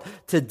about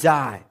to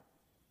die.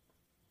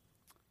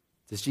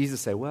 Does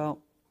Jesus say, well,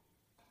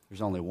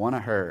 there's only one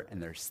of her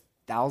and there's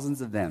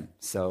thousands of them,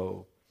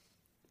 so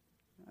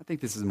I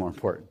think this is more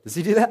important. Does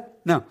he do that?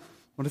 No.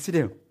 What does he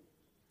do?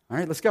 All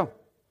right, let's go.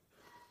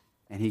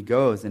 And he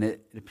goes, and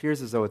it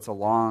appears as though it's a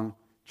long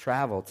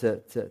travel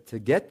to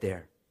get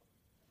there.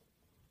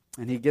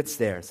 And he gets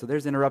there. So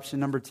there's interruption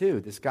number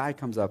 2. This guy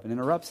comes up and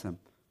interrupts him.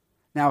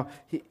 Now,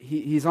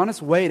 he's on his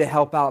way to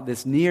help out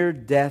this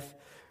near-death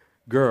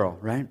girl,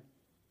 right?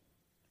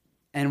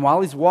 And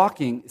while he's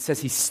walking, it says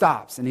he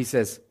stops, and he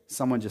says,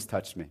 someone just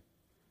touched me.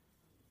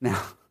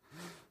 Now,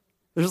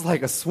 there's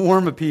like a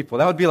swarm of people.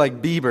 That would be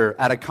like Bieber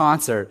at a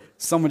concert.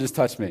 Someone just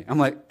touched me. I'm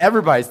like,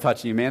 everybody's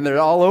touching you, man. They're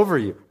all over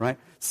you, right?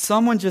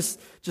 Someone just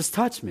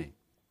touched me.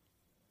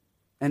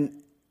 And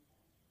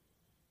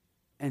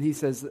he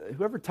says,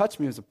 whoever touched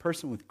me was a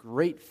person with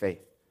great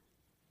faith.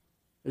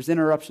 There's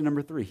interruption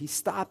number 3. He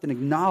stopped and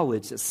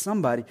acknowledged that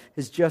somebody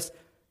has just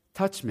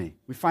touched me.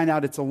 We find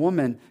out it's a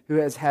woman who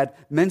has had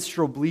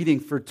menstrual bleeding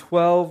for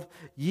 12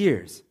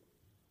 years.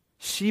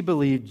 She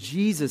believed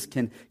Jesus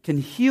can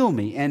heal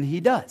me, and he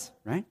does,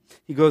 right?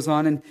 He goes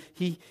on and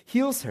he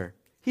heals her.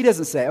 He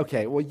doesn't say,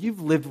 okay, well,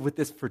 you've lived with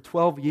this for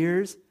 12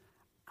 years.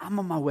 I'm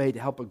on my way to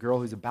help a girl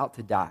who's about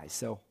to die,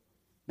 so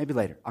maybe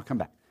later, I'll come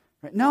back.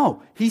 Right?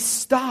 No, he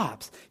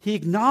stops. He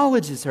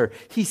acknowledges her.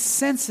 He's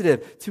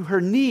sensitive to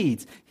her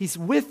needs. He's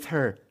with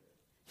her.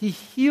 He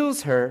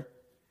heals her.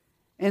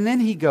 And then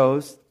he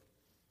goes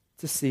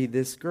to see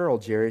this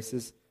girl,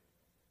 Jairus'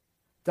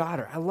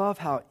 daughter. I love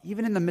how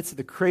even in the midst of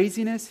the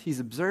craziness, he's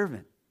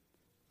observant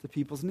to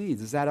people's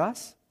needs. Is that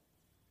us?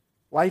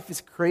 Life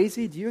is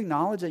crazy. Do you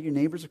acknowledge that your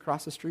neighbors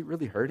across the street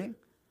really hurting?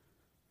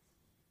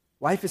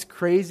 Life is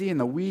crazy and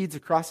the weeds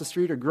across the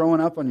street are growing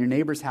up on your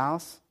neighbor's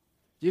house.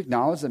 Do you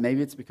acknowledge that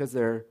maybe it's because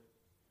they're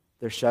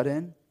shut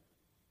in?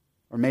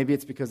 Or maybe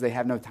it's because they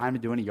have no time to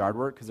do any yard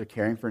work because they're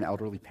caring for an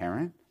elderly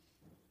parent?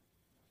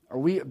 Are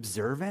we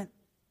observant?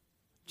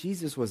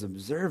 Jesus was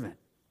observant.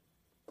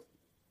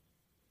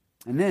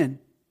 And then,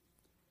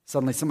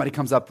 suddenly somebody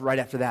comes up right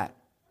after that.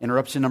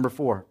 Interruption number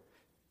 4.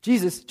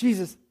 Jesus.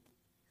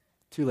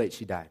 Too late,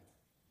 she died.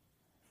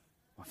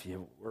 Well,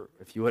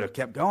 if you would have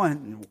kept going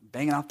and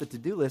banging off the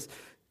to-do list,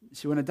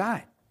 she wouldn't have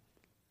died.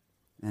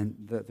 And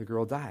the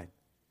girl died.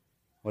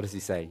 What does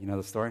he say? You know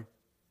the story?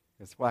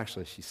 He goes, well,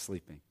 actually, she's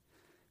sleeping.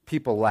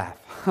 People laugh.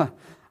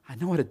 I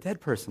know what a dead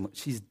person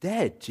looks. She's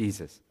dead,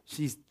 Jesus.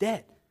 She's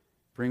dead.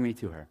 Bring me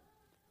to her.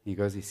 He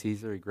goes, he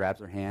sees her, he grabs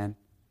her hand,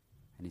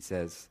 and he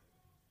says,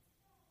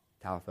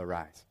 Talitha,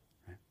 arise.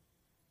 Right?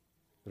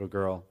 Little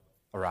girl,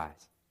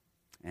 arise.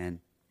 And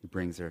he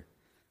brings her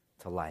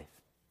to life.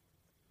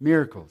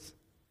 Miracles.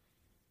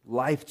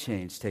 Life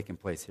change taking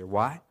place here.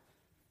 Why?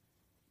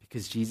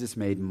 Because Jesus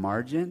made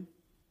margin.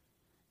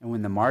 And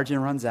when the margin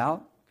runs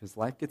out, because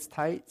life gets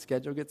tight,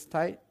 schedule gets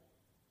tight,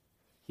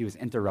 he was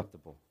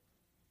interruptible.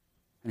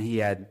 And he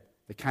had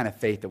the kind of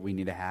faith that we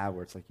need to have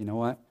where it's like, you know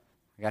what?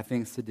 I got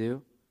things to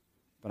do,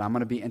 but I'm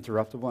going to be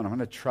interruptible and I'm going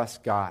to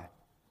trust God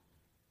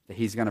that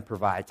he's going to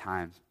provide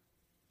time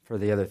for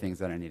the other things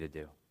that I need to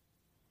do.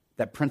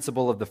 That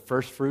principle of the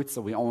first fruits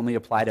that we only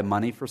apply to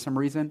money for some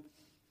reason,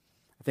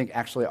 I think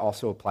actually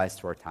also applies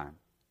to our time.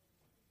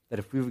 That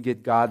if we would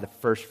give God the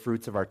first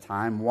fruits of our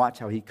time, watch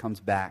how he comes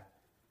back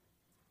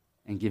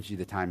and gives you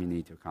the time you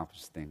need to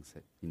accomplish things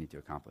that you need to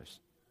accomplish.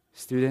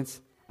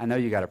 Students, I know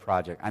you got a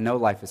project. I know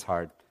life is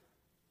hard.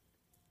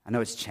 I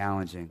know it's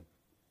challenging.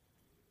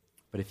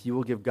 But if you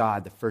will give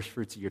God the first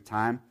fruits of your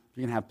time,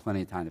 you're going to have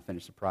plenty of time to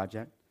finish the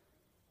project.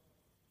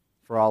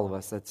 For all of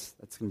us, that's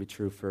going to be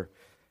true for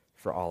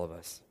all of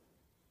us.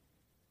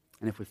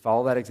 And if we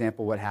follow that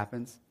example, what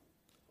happens?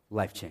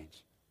 Life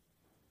change.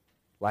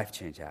 Life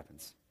change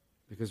happens.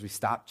 Because we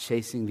stop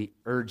chasing the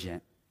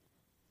urgent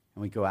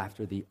and we go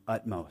after the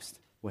utmost.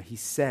 What he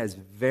says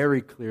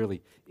very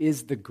clearly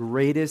is the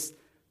greatest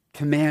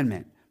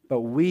commandment.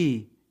 But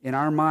we, in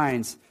our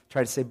minds,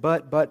 try to say,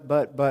 but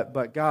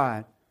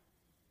God,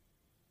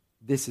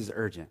 this is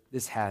urgent.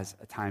 This has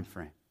a time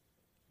frame.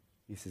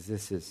 He says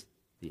this is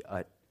the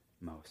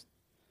utmost.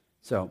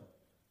 So,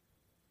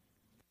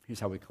 here's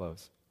how we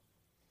close.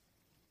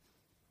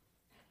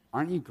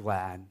 Aren't you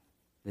glad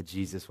that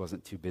Jesus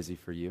wasn't too busy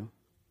for you?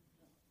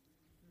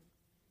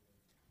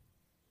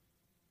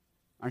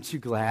 Aren't you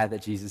glad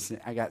that Jesus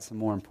said, I got some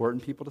more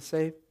important people to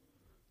save?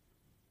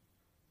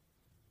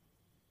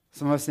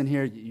 Some of us in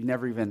here, you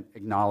never even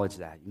acknowledge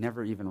that. You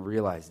never even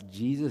realize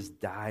Jesus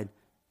died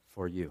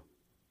for you.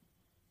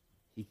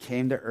 He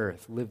came to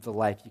earth, lived the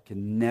life you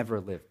can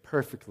never live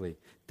perfectly,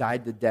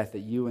 died the death that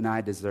you and I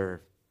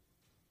deserve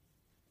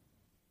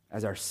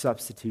as our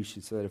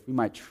substitution so that if we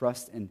might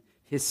trust in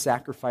his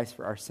sacrifice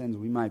for our sins,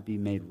 we might be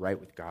made right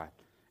with God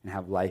and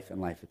have life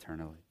and life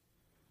eternally.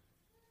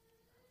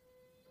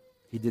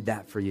 He did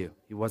that for you.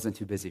 He wasn't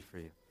too busy for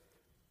you.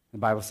 The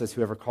Bible says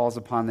whoever calls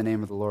upon the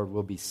name of the Lord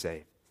will be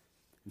saved.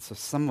 And so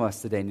some of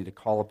us today need to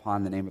call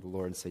upon the name of the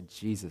Lord and say,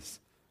 Jesus,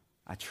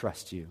 I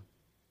trust you.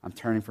 I'm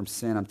turning from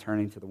sin. I'm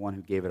turning to the one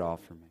who gave it all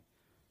for me.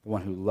 The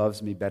one who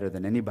loves me better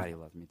than anybody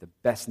loved me. The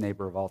best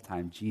neighbor of all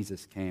time.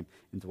 Jesus came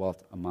and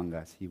dwelt among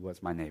us. He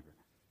was my neighbor.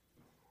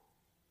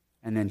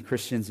 And then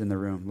Christians in the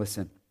room,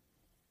 listen,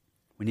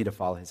 we need to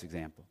follow his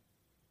example.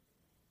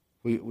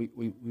 We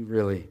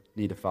really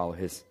need to follow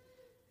his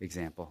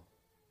example.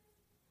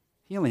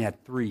 He only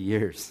had 3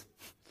 years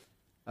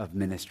of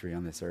ministry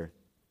on this earth.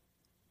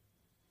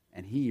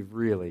 And he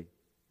really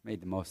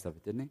made the most of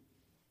it, didn't he?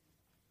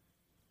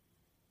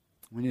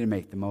 We need to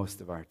make the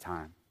most of our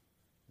time.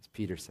 As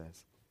Peter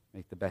says,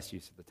 make the best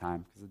use of the time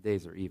because the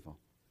days are evil.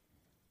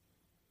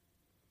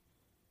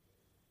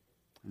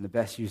 And the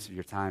best use of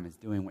your time is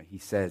doing what he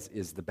says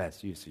is the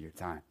best use of your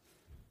time.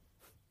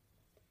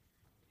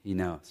 He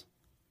knows.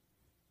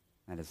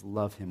 That is,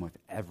 love him with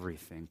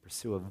everything.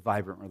 Pursue a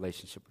vibrant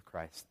relationship with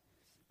Christ.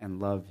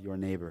 And love your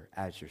neighbor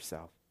as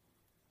yourself.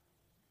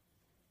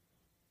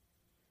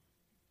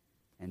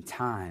 And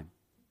time,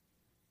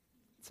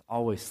 it's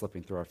always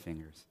slipping through our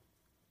fingers.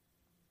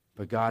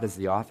 But God is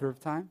the author of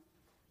time.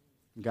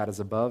 God is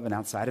above and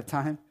outside of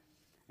time.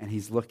 And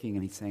he's looking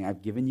and he's saying,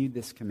 I've given you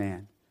this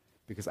command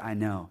because I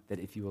know that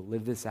if you will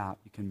live this out,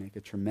 you can make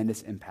a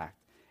tremendous impact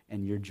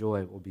and your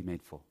joy will be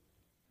made full.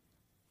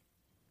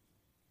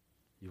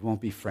 You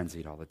won't be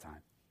frenzied all the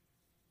time.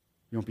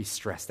 You won't be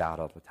stressed out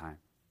all the time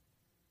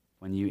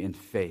when you, in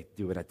faith,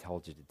 do what I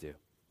told you to do.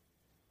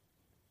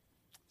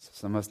 So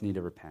some of us need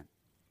to repent,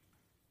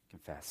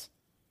 confess,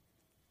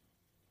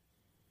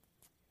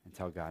 and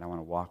tell God, I want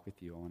to walk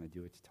with you. I want to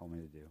do what you told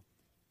me to do.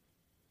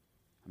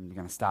 I'm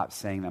going to stop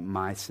saying that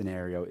my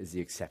scenario is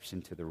the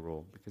exception to the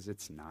rule, because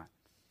it's not.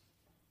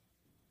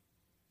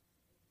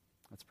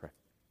 Let's pray.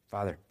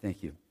 Father,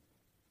 thank you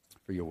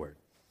for your word.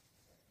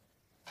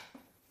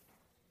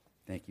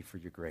 Thank you for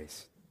your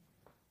grace.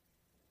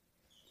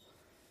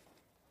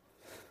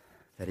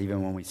 That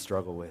even when we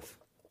struggle with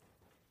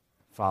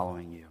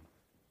following you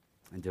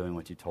and doing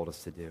what you told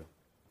us to do,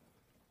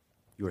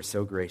 you are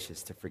so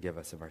gracious to forgive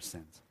us of our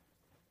sins.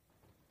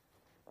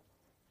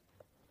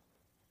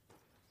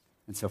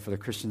 And so for the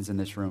Christians in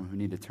this room who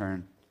need to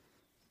turn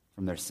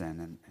from their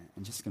sin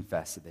and just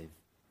confess that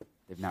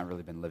they've not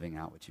really been living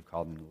out what you've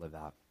called them to live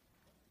out,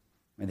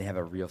 may they have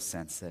a real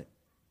sense that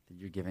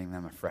you're giving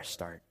them a fresh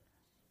start.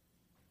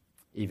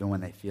 Even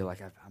when they feel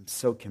like I'm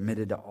so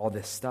committed to all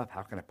this stuff,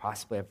 how can I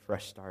possibly have a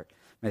fresh start?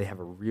 May they have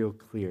a real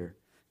clear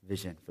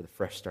vision for the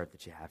fresh start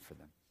that you have for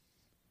them.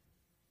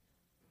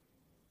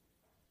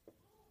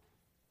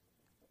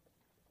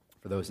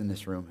 For those in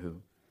this room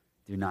who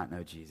do not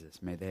know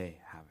Jesus, may they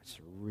have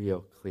a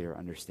real clear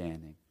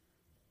understanding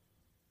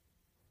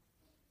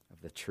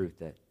of the truth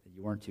that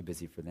you weren't too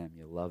busy for them,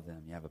 you love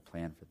them, you have a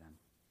plan for them.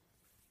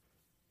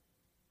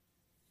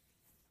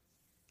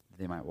 That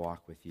they might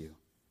walk with you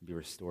and be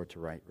restored to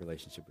right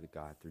relationship with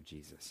God through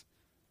Jesus.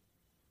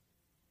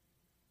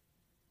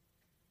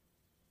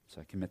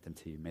 So I commit them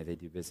to you. May they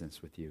do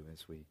business with you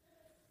as we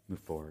move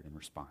forward in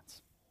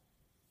response.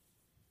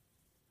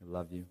 I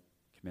love you.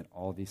 Commit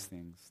all these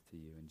things to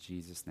you in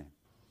Jesus' name.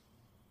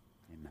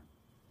 Amen.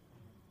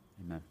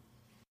 Amen.